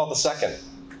John Paul II.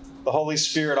 The Holy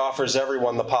Spirit offers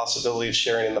everyone the possibility of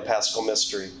sharing in the Paschal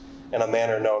mystery in a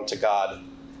manner known to God.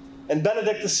 And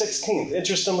Benedict XVI,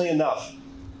 interestingly enough,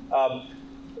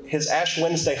 his Ash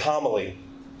Wednesday homily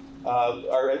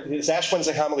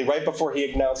right before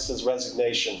he announced his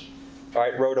resignation, all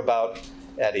right, wrote about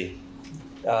Etty.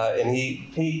 And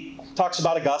he talks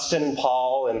about Augustine and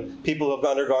Paul and people who have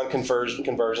undergone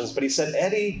conversions, but he said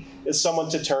Etty is someone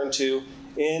to turn to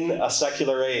in a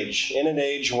secular age, in an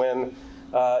age when,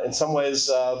 in some ways,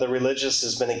 the religious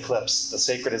has been eclipsed, the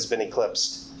sacred has been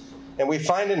eclipsed. And we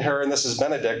find in her, and this is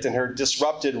Benedict, in her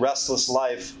disrupted, restless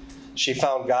life, she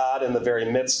found God in the very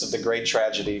midst of the great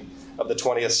tragedy of the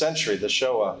 20th century, the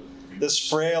Shoah. This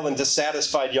frail and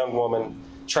dissatisfied young woman,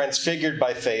 transfigured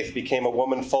by faith, became a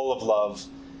woman full of love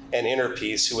and inner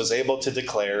peace who was able to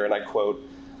declare, and I quote,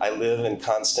 "I live in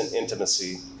constant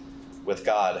intimacy with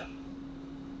God."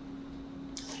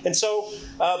 And so,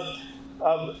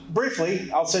 briefly,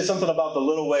 I'll say something about the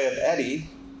little way of Etty,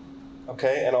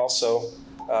 okay, and also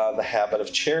the habit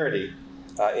of charity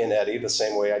in Etty, the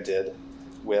same way I did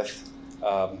with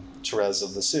Therese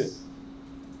of Lisieux.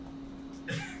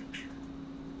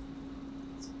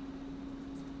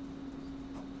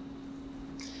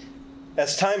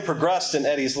 As time progressed in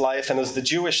Etty's life and as the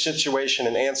Jewish situation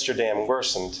in Amsterdam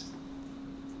worsened,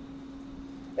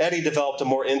 Etty developed a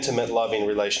more intimate, loving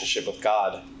relationship with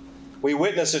God. We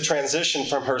witness a transition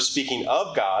from her speaking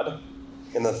of God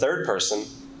in the third person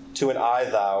to an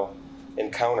I-thou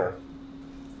encounter.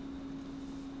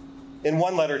 In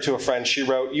one letter to a friend, she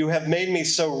wrote, "You have made me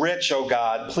so rich, O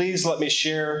God. Please let me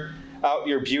share out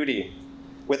your beauty.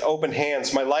 With open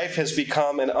hands, my life has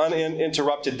become an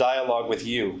uninterrupted dialogue with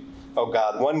you, O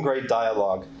God, one great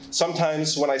dialogue.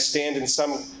 Sometimes when I stand in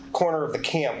some corner of the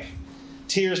camp,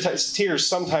 tears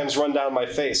sometimes run down my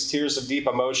face, tears of deep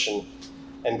emotion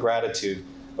and gratitude.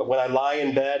 But when I lie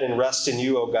in bed and rest in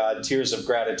you, O God, tears of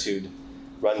gratitude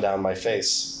run down my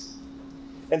face."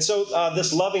 And so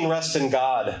this loving rest in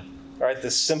God, all right,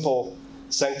 this simple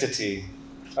sanctity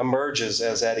emerges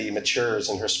as Etty matures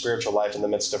in her spiritual life in the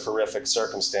midst of horrific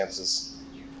circumstances.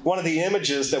 One of the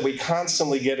images that we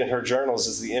constantly get in her journals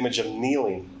is the image of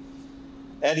kneeling.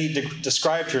 Etty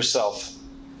described herself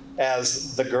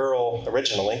as the girl,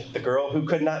 originally, the girl who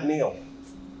could not kneel.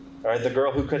 All right, the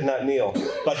girl who could not kneel,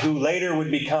 but who later would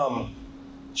become,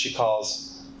 she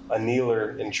calls, a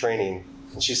kneeler in training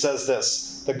And she says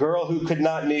this: the girl who could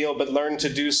not kneel but learned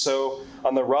to do so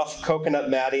on the rough coconut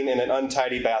matting in an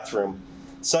untidy bathroom.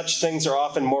 Such things are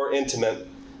often more intimate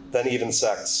than even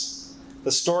sex.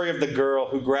 The story of the girl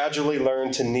who gradually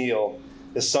learned to kneel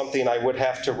is something I would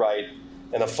have to write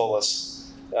in the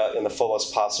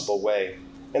fullest possible way.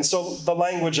 And so the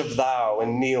language of thou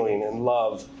and kneeling and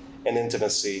love and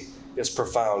intimacy is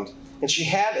profound. And she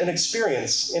had an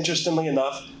experience, interestingly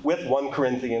enough, with 1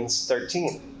 Corinthians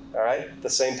 13, all right? The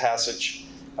same passage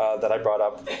that I brought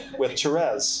up with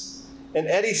Therese. And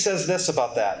Etty says this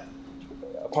about that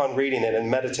upon reading it and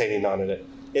meditating on it.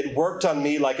 It worked on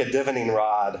me like a divining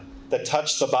rod that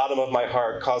touched the bottom of my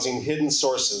heart, causing hidden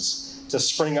sources to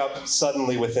spring up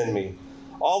suddenly within me.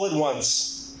 All at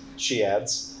once, she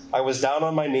adds, I was down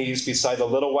on my knees beside the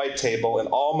little white table, and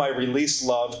all my released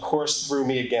love coursed through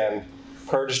me again,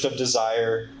 purged of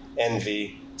desire,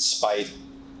 envy, spite,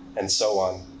 and so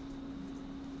on.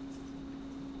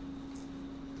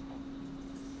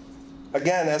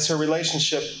 Again, as her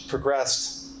relationship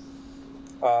progressed,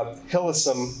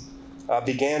 Hillesum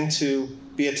began to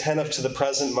be attentive to the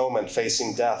present moment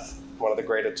facing death, one of the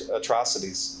great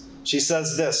atrocities. She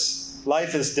says this: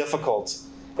 life is difficult.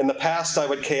 In the past, I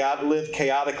would live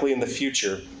chaotically in the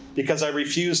future because I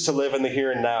refused to live in the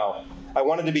here and now. I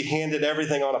wanted to be handed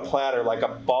everything on a platter like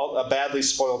a badly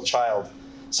spoiled child.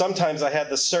 Sometimes I had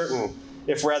the certain,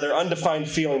 if rather undefined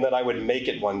feeling that I would make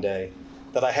it one day,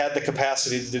 that I had the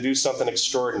capacity to do something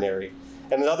extraordinary,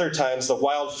 and at other times the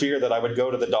wild fear that I would go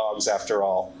to the dogs after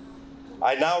all.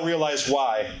 I now realize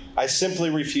why. I simply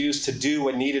refused to do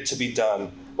what needed to be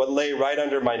done, what lay right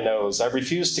under my nose. I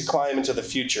refused to climb into the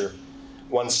future,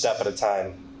 one step at a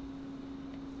time.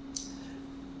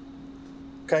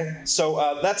 Okay,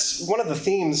 so that's one of the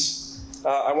themes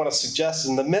I want to suggest.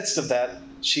 In the midst of that,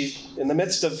 in the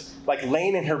midst of like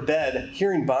laying in her bed,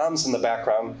 hearing bombs in the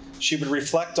background, she would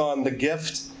reflect on the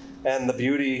gift and the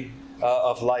beauty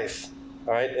of life,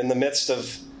 all right, in the midst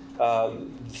of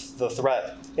the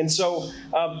threat. And so,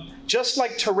 just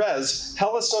like Therese,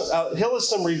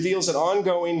 Hillesum reveals an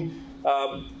ongoing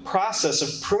process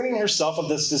of pruning herself of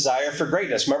this desire for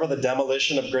greatness. Remember the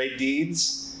demolition of great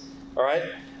deeds? All right?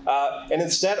 And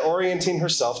instead orienting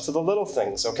herself to the little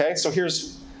things, okay? So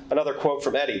here's another quote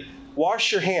from Etty.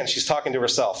 Wash your hands, she's talking to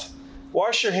herself.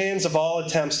 Wash your hands of all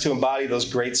attempts to embody those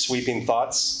great sweeping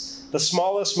thoughts. The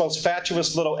smallest, most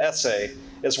fatuous little essay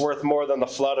is worth more than the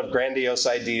flood of grandiose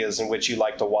ideas in which you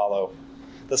like to wallow.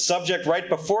 The subject right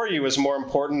before you is more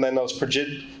important than those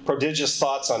prodigious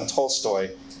thoughts on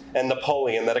Tolstoy and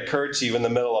Napoleon that occurred to you in the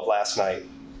middle of last night.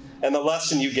 And the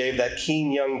lesson you gave that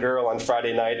keen young girl on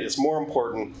Friday night is more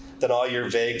important than all your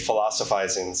vague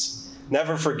philosophizings.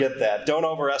 Never forget that. Don't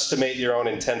overestimate your own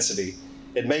intensity.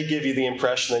 It may give you the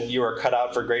impression that you are cut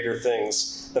out for greater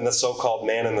things than the so-called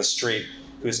man in the street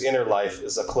whose inner life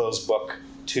is a closed book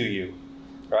to you.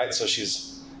 All right, so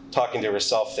she's talking to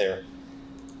herself there.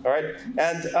 All right,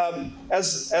 and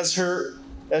as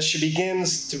she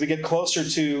begins to get closer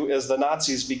to, as the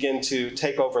Nazis begin to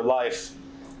take over life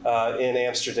in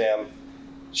Amsterdam,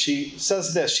 she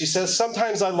says this. She says,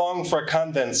 sometimes I long for a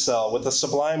convent cell with the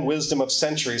sublime wisdom of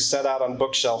centuries set out on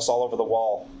bookshelves all over the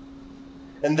wall.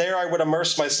 And there I would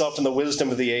immerse myself in the wisdom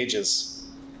of the ages.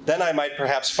 Then I might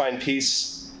perhaps find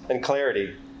peace and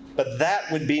clarity. But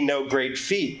that would be no great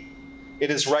feat.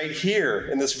 It is right here,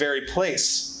 in this very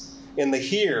place, in the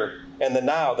here and the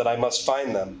now, that I must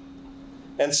find them.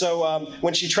 And so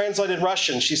when she translated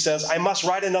Russian, she says, I must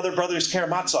write another Brothers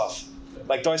Karamazov,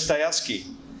 like Dostoevsky.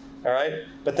 All right?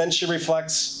 But then she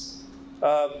reflects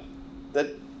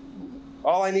that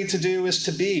all I need to do is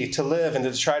to live, and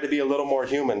to try to be a little more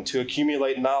human, to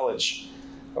accumulate knowledge.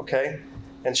 Okay?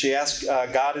 And she asks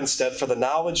God instead for the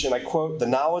knowledge, and I quote, the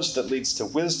knowledge that leads to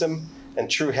wisdom and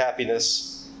true happiness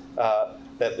knowledge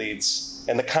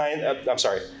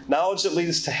that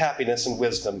leads to happiness and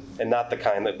wisdom, and not the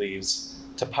kind that leads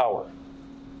to power.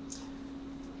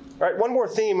 All right, one more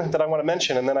theme that I want to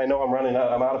mention, and then I know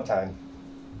I'm out of time.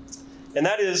 And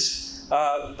that is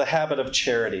the habit of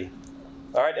charity.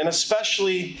 All right, and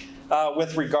especially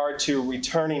with regard to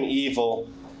returning evil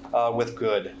with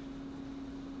good.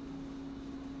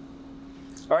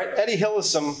 All right, Etty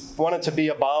Hillesum wanted to be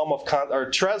a balm of,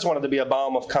 Therese wanted to be a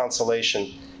balm of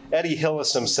consolation. Etty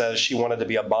Hillesum says she wanted to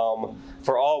be a balm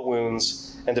for all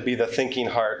wounds and to be the thinking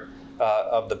heart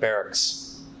of the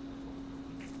barracks.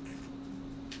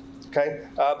 Okay,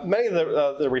 many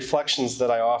of the reflections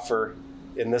that I offer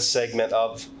in this segment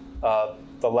of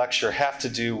the lecture have to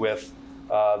do with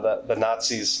the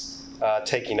Nazis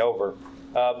taking over.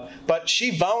 But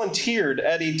she volunteered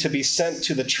Etty to be sent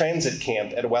to the transit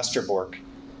camp at Westerbork.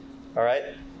 All right?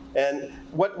 And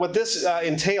what this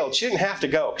entailed, she didn't have to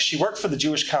go. She worked for the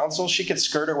Jewish Council. She could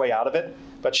skirt her way out of it,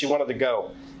 but she wanted to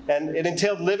go. And it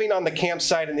entailed living on the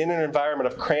campsite and in an environment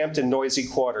of cramped and noisy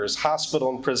quarters, hospital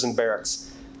and prison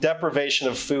barracks, deprivation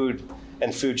of food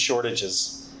and food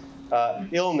shortages,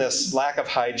 illness, lack of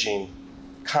hygiene,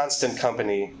 constant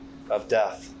company of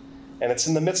death. And it's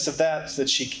in the midst of that that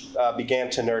she began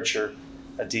to nurture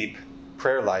a deep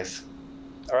prayer life.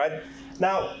 All right?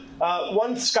 Now,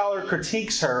 one scholar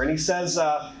critiques her, and he says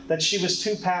that she was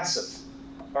too passive.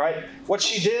 All right? What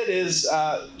she did is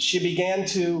she began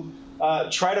to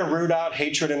try to root out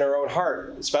hatred in her own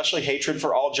heart, especially hatred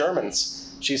for all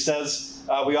Germans. She says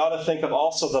we ought to think of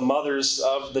also the mothers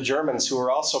of the Germans who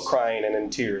are also crying and in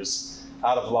tears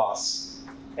out of loss.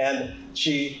 And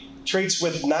she treats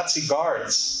with Nazi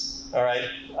guards, all right?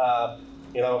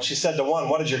 She said to one,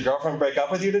 "What, did your girlfriend break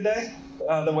up with you today,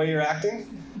 the way you're acting?"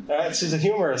 All right? She's a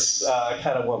humorous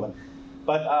kind of woman.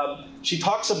 But she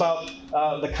talks about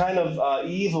the kind of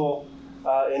evil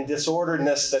and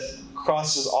disorderedness that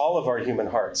crosses all of our human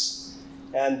hearts.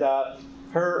 And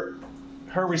her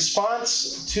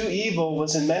response to evil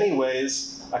was in many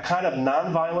ways a kind of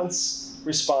nonviolence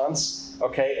response,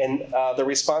 okay, and the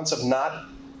response of not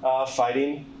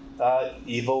fighting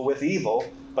evil with evil,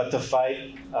 but to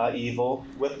fight evil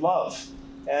with love.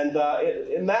 And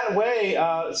in that way,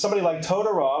 somebody like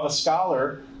Todorov, a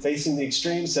scholar facing the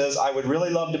extreme, says, "I would really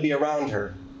love to be around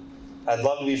her. I'd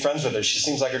love to be friends with her. She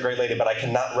seems like a great lady, but I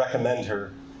cannot recommend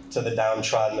her to the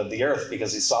downtrodden of the earth,"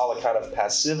 because he saw a kind of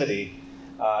passivity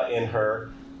in her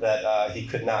that he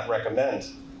could not recommend.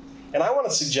 And I want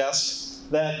to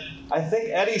suggest that I think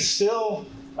Etty still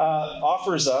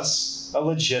offers us a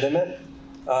legitimate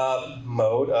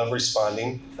mode of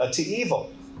responding to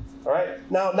evil. All right?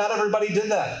 Now, not everybody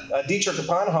did that. Dietrich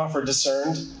Bonhoeffer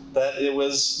discerned that it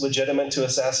was legitimate to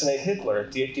assassinate Hitler.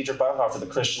 Dietrich Bonhoeffer, the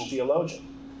Christian theologian.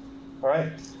 All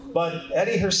right? But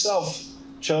Etty herself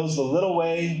chose the little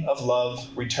way of love,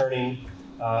 returning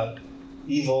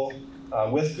evil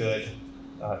with good,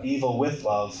 evil with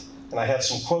love. And I have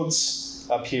some quotes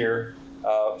up here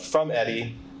from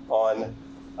Etty on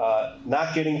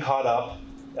not getting caught up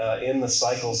in the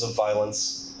cycles of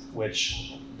violence,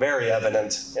 which very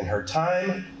evident in her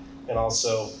time and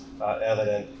also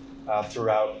evident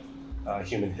throughout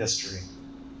human history.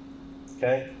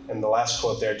 Okay? And the last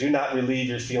quote there, "Do not relieve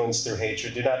your feelings through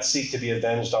hatred. Do not seek to be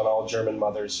avenged on all German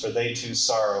mothers, for they too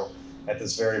sorrow at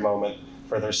this very moment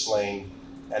for their slain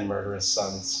and murderous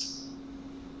sons."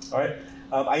 All right?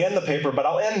 I end the paper, but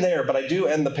I'll end there, but I do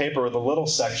end the paper with a little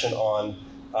section on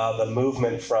the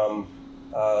movement from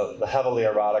the heavily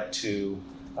erotic to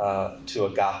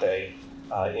agape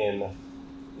in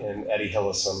Etty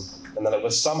Hillesum. And that it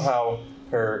was somehow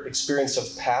her experience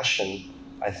of passion,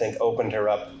 I think, opened her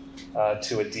up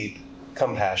to a deep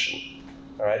compassion,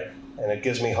 all right? And it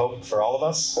gives me hope for all of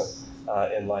us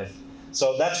in life.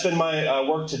 So that's been my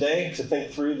work today, to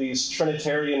think through these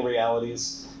Trinitarian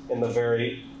realities in the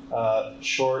very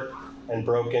short and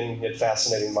broken yet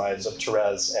fascinating lives of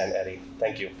Therese and Etty.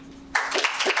 Thank you.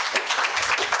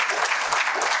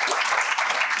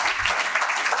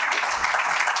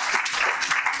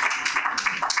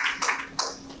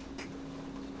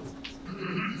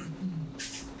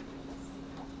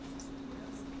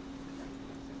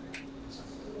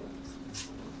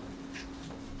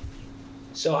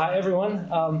 So hi, everyone.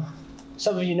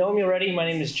 Some of you know me already. My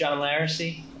name is John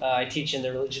Laracy. I teach in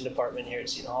the religion department here at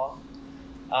Seton Hall.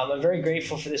 I'm very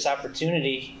grateful for this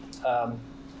opportunity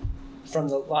from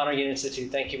the Lonergan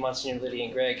Institute. Thank you, Monsignor Liddy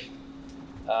and Greg.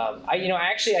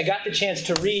 I got the chance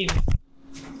to read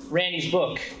Randy's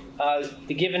book,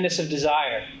 The Givenness of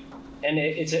Desire, and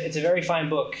it's a very fine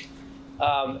book.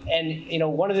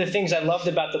 One of the things I loved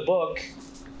about the book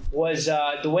was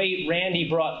the way Randy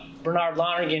brought Bernard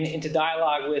Lonergan into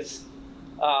dialogue with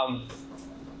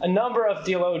a number of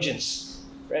theologians,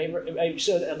 right?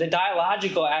 So the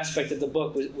dialogical aspect of the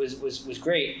book was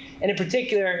great. And in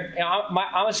particular,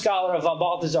 I'm a scholar of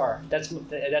Balthasar.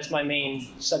 That's my main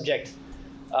subject,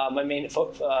 my main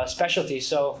specialty.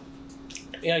 So,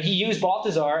 he used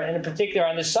Balthasar, and in particular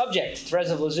on this subject, Therese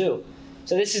of Lisieux.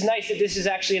 So this is nice that this is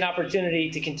actually an opportunity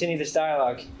to continue this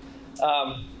dialogue.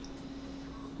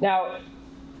 Now,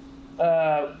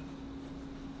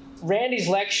 Randy's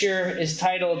lecture is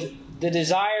titled "The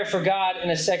Desire for God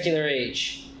in a Secular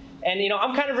Age." And,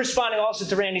 I'm kind of responding also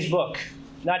to Randy's book,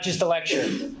 not just the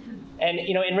lecture. And,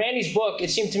 in Randy's book, it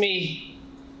seemed to me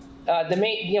the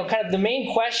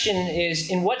main question is,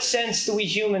 in what sense do we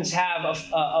humans have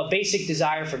a basic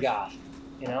desire for God,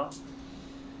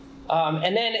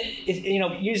 And then,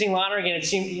 using Lonergan, it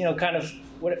seemed,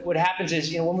 what happens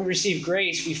is, when we receive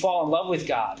grace, we fall in love with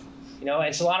God.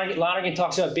 And so Lonergan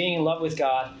talks about being in love with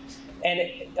God.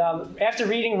 And after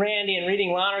reading Randy and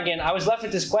reading Lonergan, I was left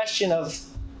with this question of,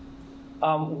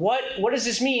 what does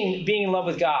this mean, being in love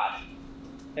with God?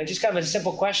 And just kind of a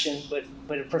simple question, but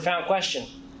a profound question.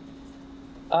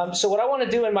 So what I want to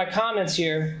do in my comments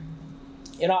here,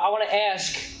 I want to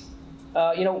ask,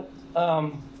 I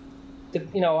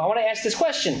want to ask this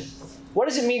question: what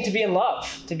does it mean to be in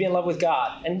love with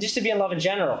God, and just to be in love in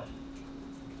general?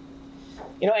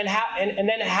 And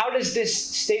then how does this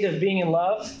state of being in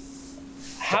love,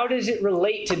 how does it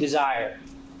relate to desire?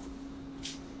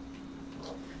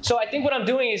 So I think what I'm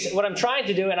doing is, what I'm trying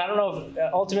to do, and I don't know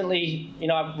if ultimately,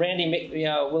 Randy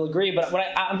will agree, but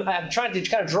I'm trying to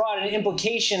kind of draw out an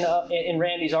implication in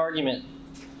Randy's argument.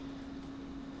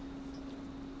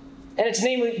 And it's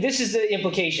namely, this is the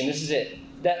implication, this is it,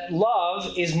 that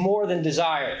love is more than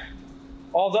desire,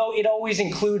 although it always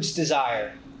includes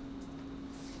desire.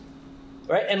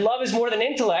 Right? And love is more than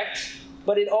intellect,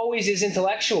 but it always is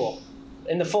intellectual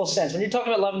in the full sense. When you're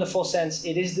talking about love in the full sense,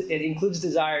 it includes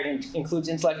desire, it includes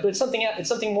intellect, but it's something else, it's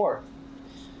something more.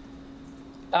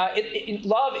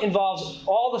 Love involves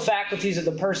all the faculties of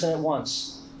the person at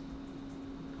once.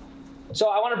 So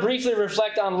I want to briefly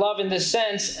reflect on love in this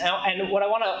sense, and what I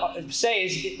want to say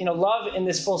is, love in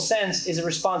this full sense is a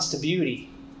response to beauty,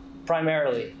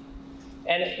 primarily.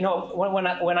 And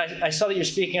when I saw that you're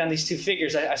speaking on these two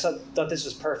figures, I thought this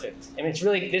was perfect. I mean, it's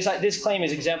really this claim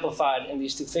is exemplified in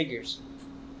these two figures.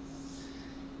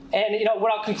 And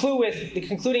what I'll conclude with, the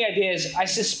concluding idea is, I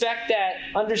suspect that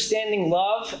understanding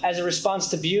love as a response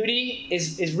to beauty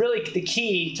is really the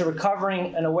key to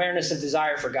recovering an awareness of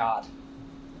desire for God.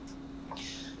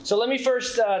 So let me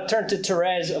first turn to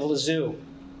Therese of Lisieux.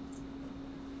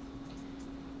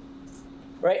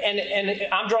 Right, and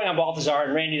I'm drawing on Balthazar,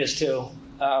 and Randy does too.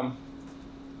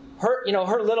 Her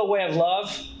little way of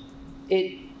love,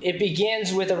 it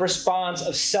begins with a response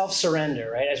of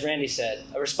self-surrender, right? As Randy said,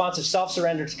 a response of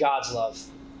self-surrender to God's love,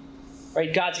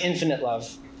 right? God's infinite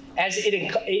love, as it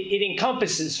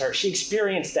encompasses her. She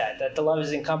experienced that the love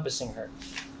is encompassing her.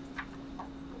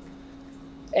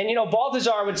 And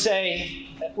Balthazar would say,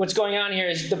 what's going on here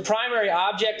is the primary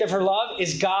object of her love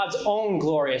is God's own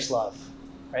glorious love.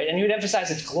 Right? And he would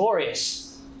emphasize it's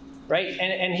glorious, right?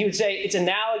 And he would say it's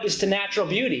analogous to natural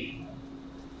beauty,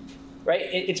 right?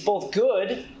 It's both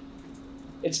good,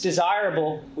 it's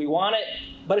desirable, we want it,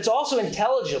 but it's also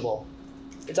intelligible,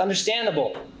 it's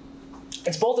understandable.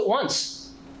 It's both at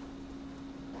once.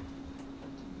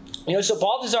 So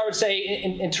Balthazar would say,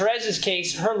 in Therese's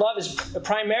case, her love is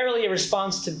primarily a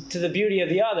response to the beauty of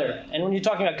the other. And when you're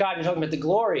talking about God, you're talking about the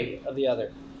glory of the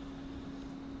other.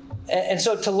 And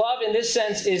so to love in this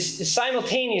sense is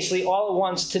simultaneously, all at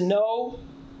once, to know,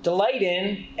 delight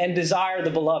in, and desire the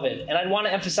beloved. And I'd want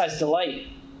to emphasize delight,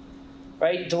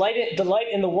 right? Delight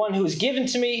in the one who is given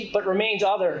to me, but remains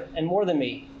other and more than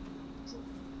me.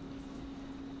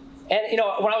 And,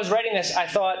 when I was writing this, I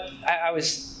thought,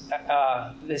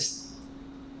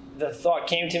 the thought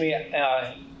came to me,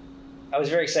 I was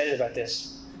very excited about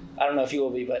this. I don't know if you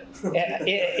will be, but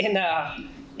in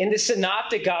the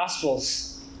Synoptic Gospels,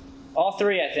 all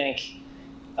three, I think,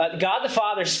 God the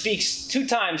Father speaks 2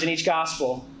 times in each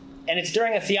gospel, and it's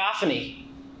during a theophany,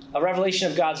 a revelation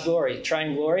of God's glory,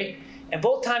 triune glory. And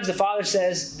both times the Father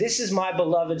says, "This is my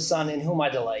beloved Son in whom I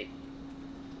delight."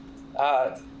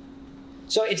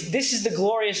 So this is the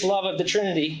glorious love of the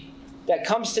Trinity that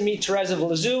comes to meet Therese of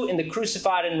Lisieux in the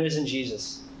crucified and risen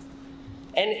Jesus.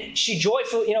 And she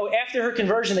joyfully, after her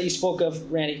conversion that you spoke of,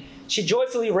 Randy, she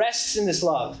joyfully rests in this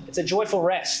love. It's a joyful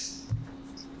rest.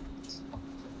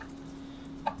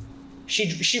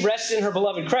 She rests in her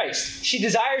beloved Christ. She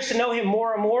desires to know him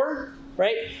more and more,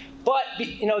 right? But,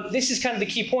 this is kind of the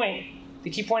key point. The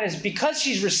key point is, because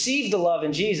she's received the love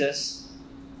in Jesus,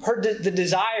 the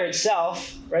desire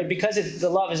itself, right? Because the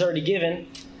love is already given,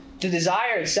 the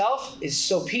desire itself is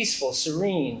so peaceful,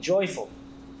 serene, joyful,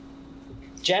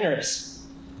 generous.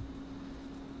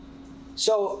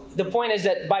 So the point is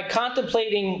that by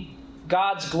contemplating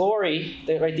God's glory,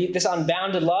 right, this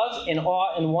unbounded love in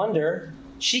awe and wonder,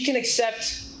 she can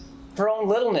accept her own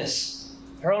littleness,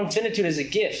 her own finitude as a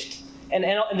gift. And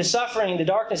the suffering, the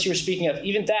darkness you were speaking of,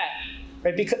 even that,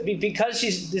 right? Because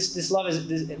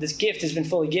this gift has been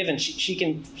fully given, she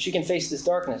can face this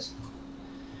darkness.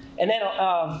 And then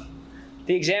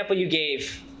the example you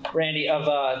gave, Randy, of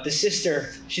the sister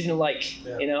she didn't like,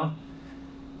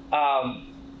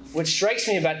 what strikes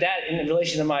me about that in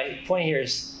relation to my point here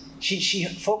is she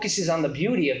focuses on the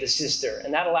beauty of the sister,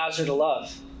 and that allows her to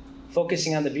love,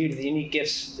 focusing on the beauty, the unique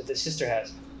gifts that the sister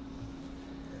has.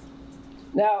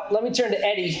 Now, let me turn to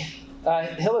Etty,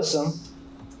 Hillesum.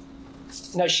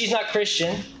 Now, she's not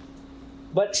Christian,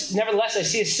 but nevertheless, I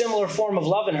see a similar form of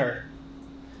love in her.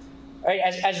 Right?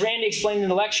 As Randy explained in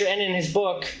the lecture and in his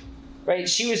book, right,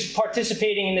 she was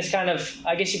participating in this kind of,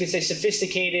 I guess you could say,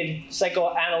 sophisticated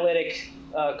psychoanalytic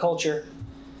culture.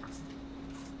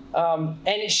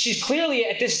 And she's clearly,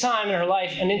 at this time in her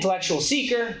life, an intellectual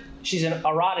seeker. She's an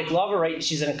erotic lover, right?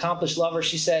 She's an accomplished lover,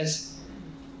 she says.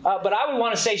 But I would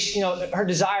want to say, her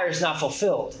desire is not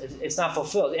fulfilled. It's not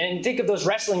fulfilled. And think of those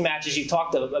wrestling matches you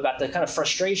talked about, the kind of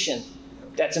frustration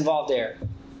that's involved there.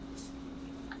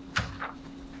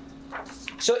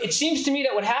 So it seems to me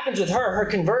that what happens with her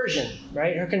conversion,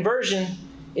 right? Her conversion,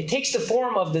 it takes the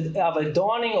form of a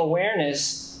dawning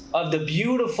awareness of the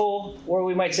beautiful, or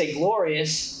we might say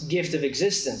glorious, gift of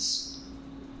existence,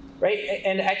 right?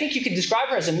 And I think you could describe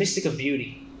her as a mystic of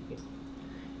beauty.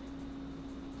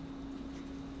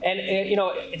 And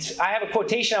I have a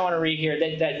quotation I want to read here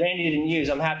that Randy didn't use.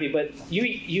 I'm happy, but you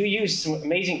used some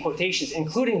amazing quotations,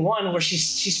 including one where she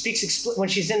speaks when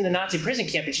she's in the Nazi prison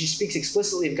camp, and she speaks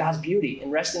explicitly of God's beauty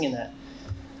and resting in that.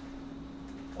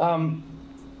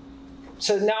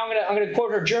 So now I'm going to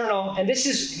quote her journal, and this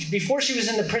is before she was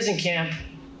in the prison camp.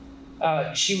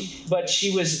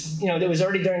 She was it was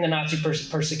already during the Nazi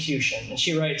persecution, and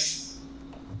she writes,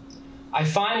 "I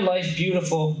find life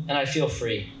beautiful and I feel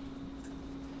free.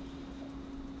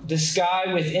 The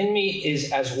sky within me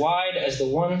is as wide as the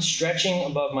one stretching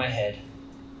above my head.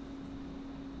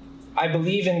 I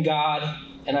believe in God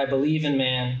and I believe in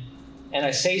man, and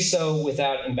I say so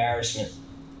without embarrassment."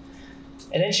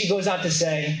 And then she goes on to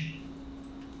say,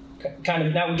 kind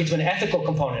of, now we get to an ethical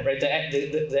component, right?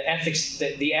 The ethics,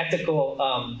 the ethical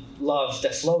love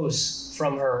that flows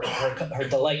from her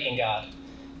delight in God.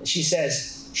 And she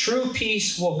says, "True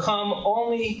peace will come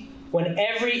only when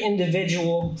every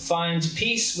individual finds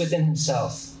peace within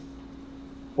himself,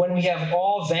 when we have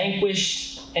all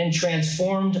vanquished and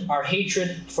transformed our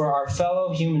hatred for our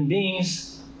fellow human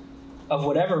beings of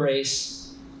whatever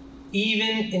race,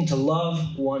 even into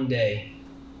love one day.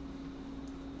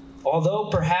 Although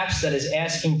perhaps that is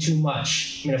asking too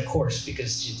much," I mean, of course,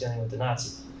 because she's dealing with the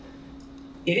Nazis.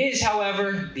 "It is,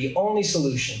 however, the only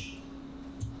solution."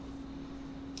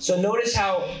 So notice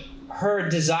how her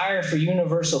desire for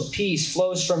universal peace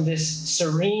flows from this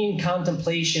serene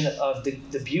contemplation of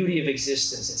the beauty of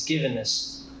existence, its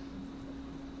givenness.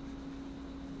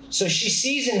 So she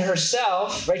sees in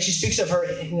herself, right? She speaks of her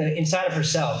inside of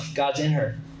herself. God's in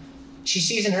her. She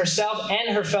sees in herself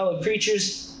and her fellow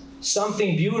creatures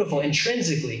something beautiful,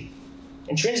 intrinsically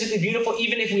beautiful,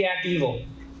 even if we act evil.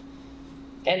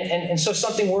 And so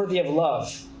something worthy of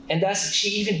love. And thus she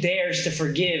even dares to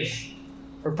forgive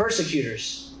her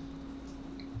persecutors.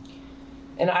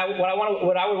 And what I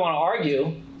would want to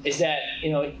argue is that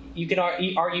you can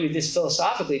argue this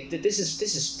philosophically, that this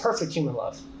is perfect human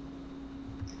love,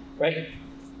 right?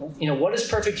 What is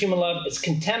perfect human love? It's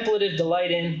contemplative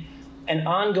delight in an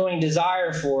ongoing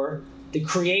desire for the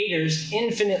Creator's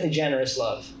infinitely generous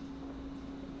love,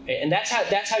 and that's how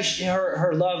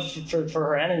her love for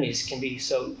her enemies can be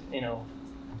so.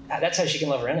 That's how she can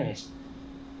love her enemies.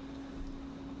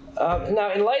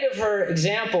 Now, in light of her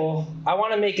example, I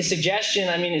want to make a suggestion.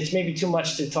 I mean, it's maybe too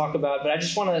much to talk about, but I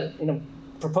just want to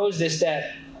propose this,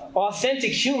 that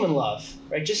authentic human love,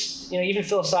 right? Just even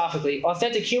philosophically,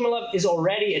 authentic human love is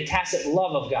already a tacit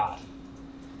love of God.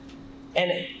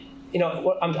 And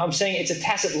what I'm saying, it's a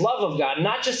tacit love of God,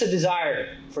 not just a desire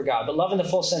for God, but love in the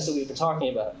full sense that we've been talking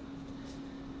about.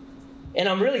 And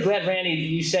I'm really glad, Randy,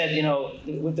 you said,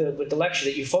 with the lecture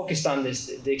that you focused on this,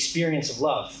 the experience of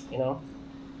love,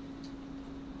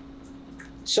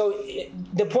 So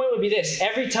the point would be this: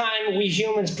 every time we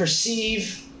humans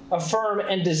perceive, affirm,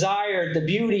 and desire the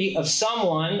beauty of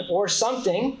someone or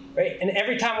something, right? And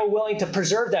every time we're willing to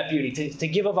preserve that beauty, to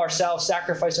give of ourselves,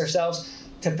 sacrifice ourselves,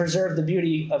 to preserve the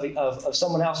beauty of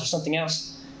someone else or something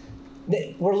else,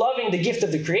 we're loving the gift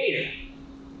of the Creator.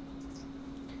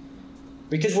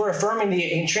 Because we're affirming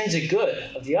the intrinsic good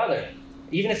of the other,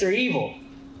 even if they're evil.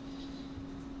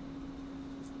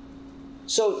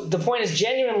 So the point is,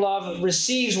 genuine love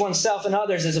receives oneself and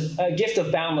others as a gift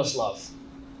of boundless love.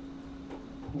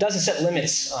 It doesn't set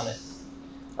limits on it,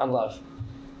 on love.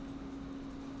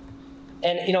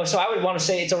 And so I would want to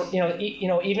say, it's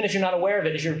even if you're not aware of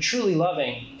it, if you're truly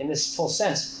loving in this full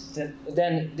sense,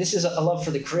 then this is a love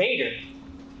for the Creator,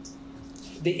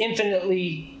 the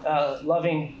infinitely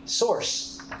loving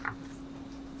source.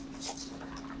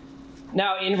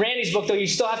 Now, in Randy's book, though, you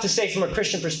still have to say, from a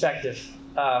Christian perspective,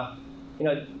 part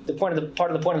of the point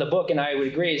of the book, and I would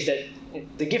agree, is that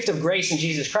the gift of grace in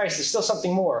Jesus Christ is still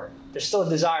something more. There's still a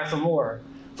desire for more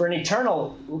for an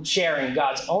eternal sharing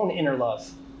God's own inner love.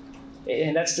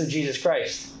 And that's through Jesus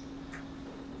Christ.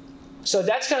 So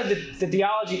that's kind of the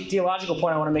theological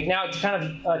point I want to make. Now to kind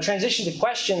of transition to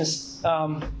questions,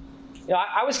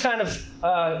 I was kind of,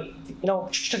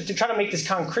 to try to make this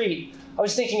concrete, I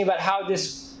was thinking about how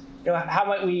this, how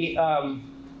might we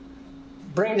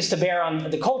bring this to bear on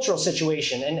the cultural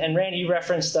situation. And Randy, you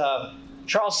referenced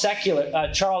Charles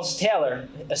Taylor,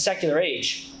 A Secular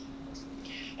Age.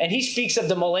 And he speaks of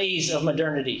the malaise of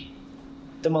modernity,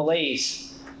 the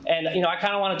malaise. And, I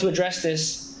kind of wanted to address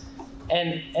this.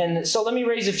 And so let me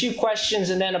raise a few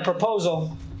questions and then a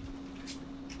proposal.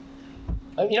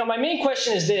 My main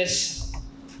question is this.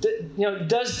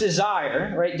 Does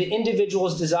desire, right, the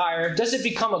individual's desire, does it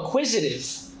become acquisitive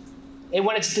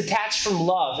when it's detached from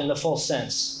love in the full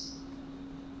sense?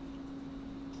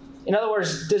 In other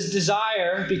words, does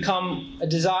desire become a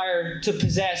desire to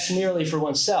possess merely for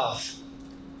oneself,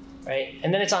 right?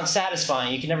 And then it's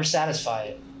unsatisfying. You can never satisfy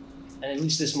it. And at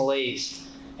least this malaise.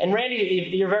 And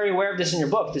Randy, you're very aware of this in your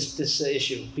book, this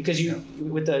issue, because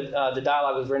with the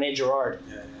dialogue with René Girard.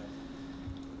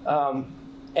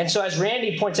 And so as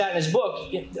Randy points out in his book,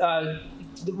 the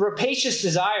rapacious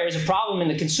desire is a problem in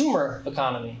the consumer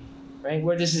economy, right?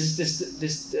 Where this is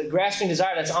this grasping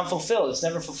desire that's unfulfilled, it's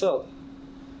never fulfilled.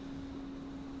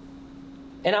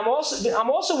 And I'm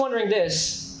also wondering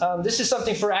this. This is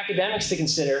something for academics to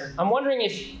consider. I'm wondering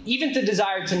if even the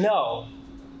desire to know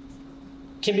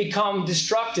can become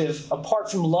destructive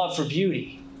apart from love for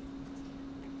beauty,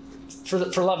 for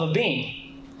love of being.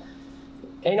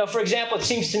 And, for example, it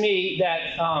seems to me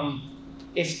that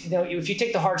if you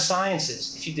take the hard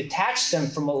sciences, if you detach them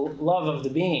from a love of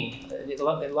the being,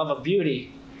 love of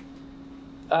beauty,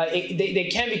 they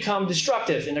can become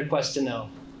destructive in their quest to know.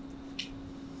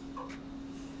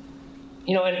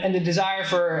 And the desire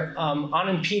for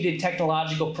unimpeded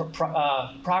technological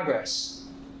progress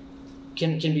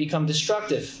can become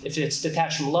destructive if it's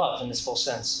detached from love in this full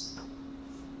sense.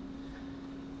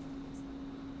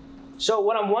 So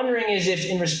what I'm wondering is if,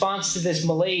 in response to this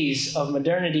malaise of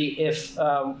modernity, if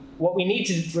what we need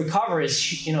to recover is,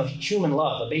 human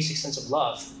love, a basic sense of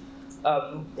love,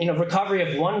 recovery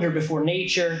of wonder before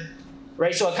nature,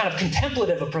 right? So a kind of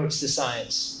contemplative approach to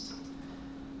science,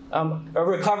 a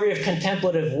recovery of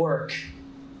contemplative work,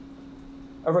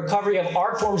 a recovery of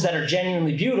art forms that are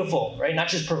genuinely beautiful, right? Not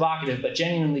just provocative, but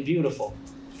genuinely beautiful.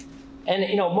 And,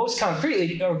 most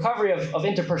concretely, a recovery of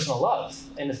interpersonal love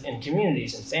in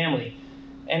communities and family.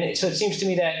 And so it seems to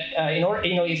me that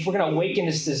if we're going to awaken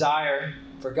this desire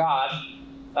for God,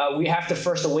 we have to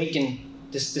first awaken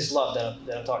this love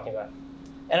that I'm talking about.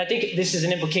 And I think this is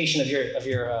an implication of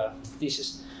your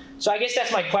thesis. So I guess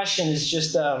that's my question. Is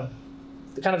just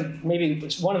maybe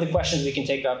one of the questions we can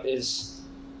take up is,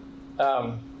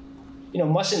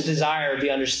 mustn't desire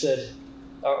be understood,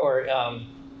 or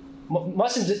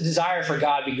mustn't desire for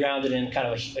God be grounded in kind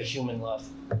of a human love?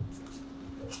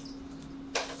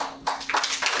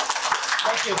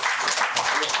 Thank you.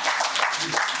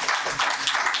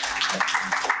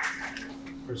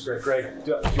 That's great. Greg,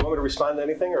 do you want me to respond to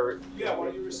anything, or? Yeah, why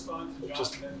don't you respond to John and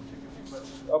take a few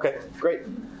questions? Okay, great.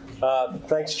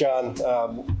 Thanks, John.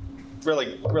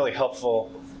 Really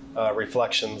helpful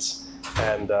reflections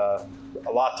and a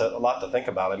lot to think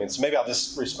about. So maybe I'll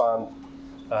just respond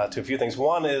to a few things.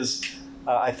 One is,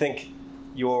 I think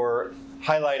your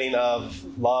highlighting of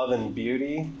love and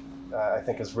beauty, I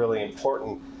think, is really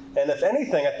important. And if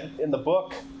anything, in the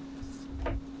book,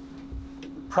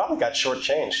 probably got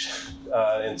shortchanged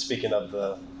in speaking of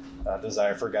the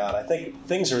desire for God. I think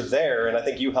things are there, and I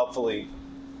think you helpfully,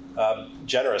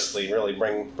 generously, really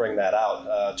bring that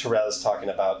out. Therese talking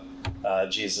about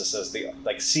Jesus as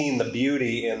seeing the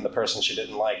beauty in the person she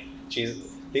didn't like.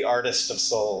 Jesus, the artist of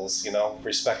souls,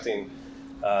 respecting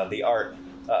the art.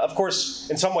 Of course,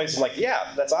 in some ways, I'm like,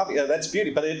 yeah, that's obvious, that's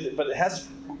beauty, but it has.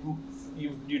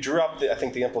 You drew up, I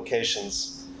think, the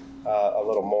implications a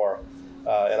little more,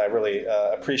 and I really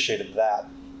appreciated that.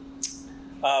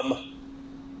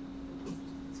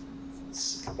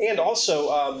 And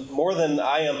also, more than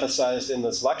I emphasized in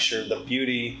this lecture, the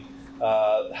beauty,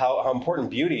 how important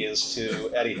beauty is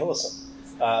to Etty Hillesum,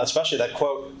 especially that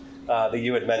quote that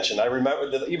you had mentioned. I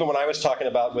remember that even when I was talking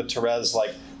about with Therese,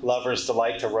 lovers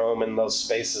delight to roam in those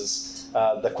spaces,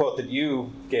 the quote that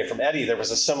you gave from Etty, there was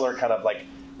a similar kind of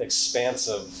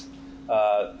expansive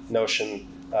notion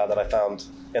that I found,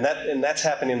 and that's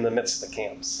happening in the midst of the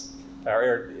camps,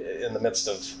 or in the midst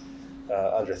of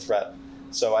under threat.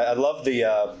 So I love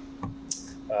the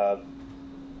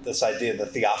this idea, the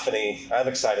theophany. I'm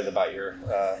excited about your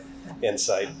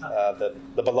insight, the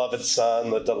beloved Son,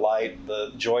 the delight,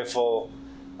 the joyful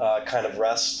kind of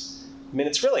rest I mean,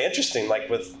 it's really interesting, like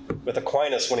with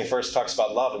Aquinas when he first talks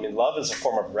about love. I mean, love is a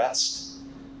form of rest,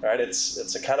 right?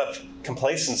 It's a kind of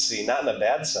complacency, not in a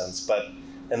bad sense, but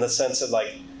in the sense of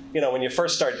like, when you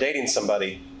first start dating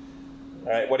somebody,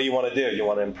 all right, what do you want to do? You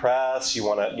want to impress, you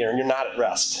want to, you're not at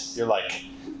rest. You're like,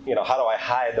 how do I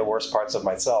hide the worst parts of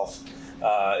myself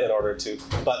in order to,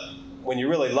 but when you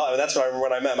really love, and that's what I remember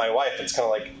when I met my wife, it's kind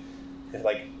of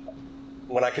like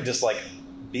when I could just like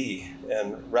be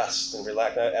and rest and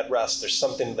relax at rest. There's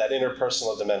something, that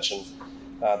interpersonal dimension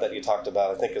that you talked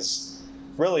about, I think is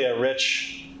really a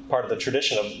rich part of the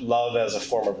tradition of love as a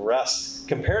form of rest,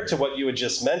 compared to what you had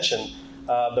just mentioned,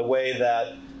 the way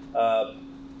that,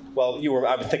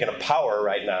 I'm thinking of power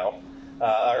right now,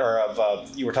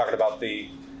 you were talking about the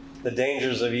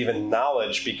dangers of even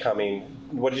knowledge becoming,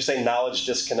 what did you say, knowledge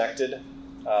disconnected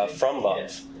from love? Yeah.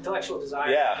 Intellectual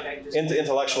desire. Yeah,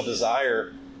 intellectual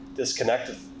desire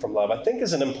disconnected from love, I think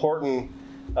is an important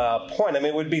point. I mean,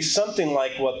 it would be something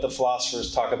like what the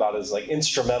philosophers talk about as like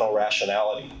instrumental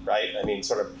rationality, right? I mean,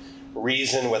 sort of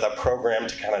reason with a program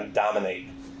to kind of dominate,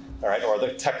 all right, or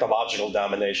the technological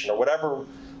domination, or whatever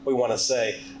we want to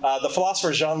say. The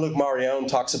philosopher Jean-Luc Marion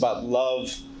talks about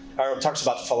love, or talks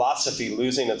about philosophy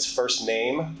losing its first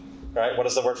name, right? What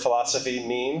does the word philosophy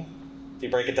mean? If you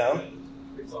break it down?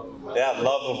 Yeah,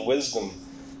 love of wisdom,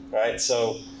 right?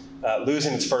 So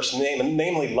losing its first name, and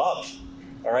namely love,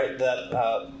 all right?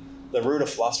 That the root of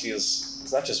philosophy is,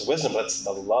 it's not just wisdom, but it's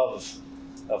the love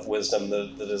of wisdom, the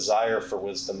desire for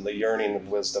wisdom, the yearning of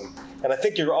wisdom. And I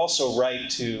think you're also right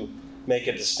to make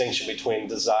a distinction between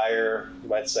desire, you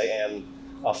might say, and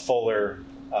a fuller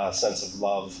sense of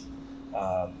love.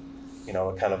 A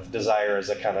kind of desire is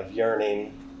a kind of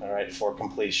yearning, all right, for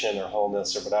completion or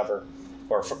wholeness or whatever,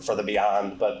 or for the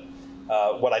beyond. But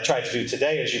what I try to do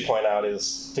today, as you point out,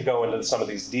 is to go into some of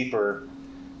these deeper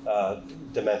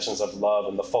dimensions of love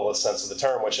in the fullest sense of the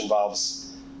term, which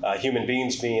involves human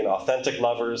beings being authentic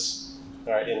lovers,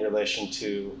 all right, in relation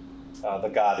to the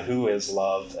God who is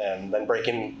love, and then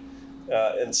breaking.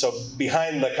 And so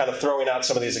behind the kind of throwing out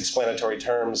some of these explanatory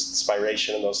terms,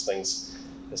 inspiration and those things,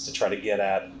 is to try to get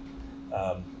at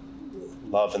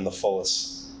love in the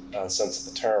fullest sense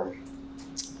of the term.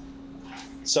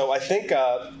 So I think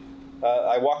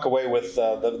I walk away with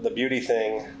the beauty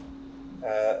thing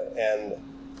and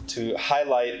to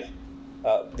highlight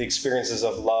the experiences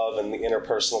of love and the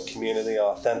interpersonal community,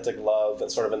 authentic love,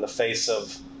 and sort of in the face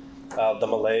of the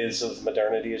malaise of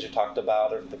modernity, as you talked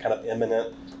about, or the kind of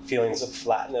imminent feelings of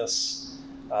flatness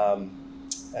and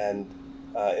in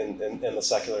the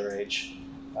secular age.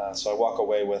 So I walk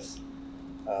away with,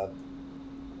 I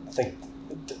think,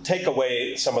 take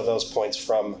away some of those points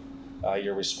from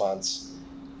your response.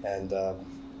 And I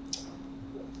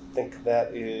think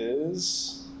that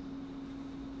is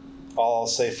all I'll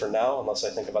say for now, unless I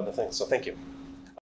think of other things. So thank you.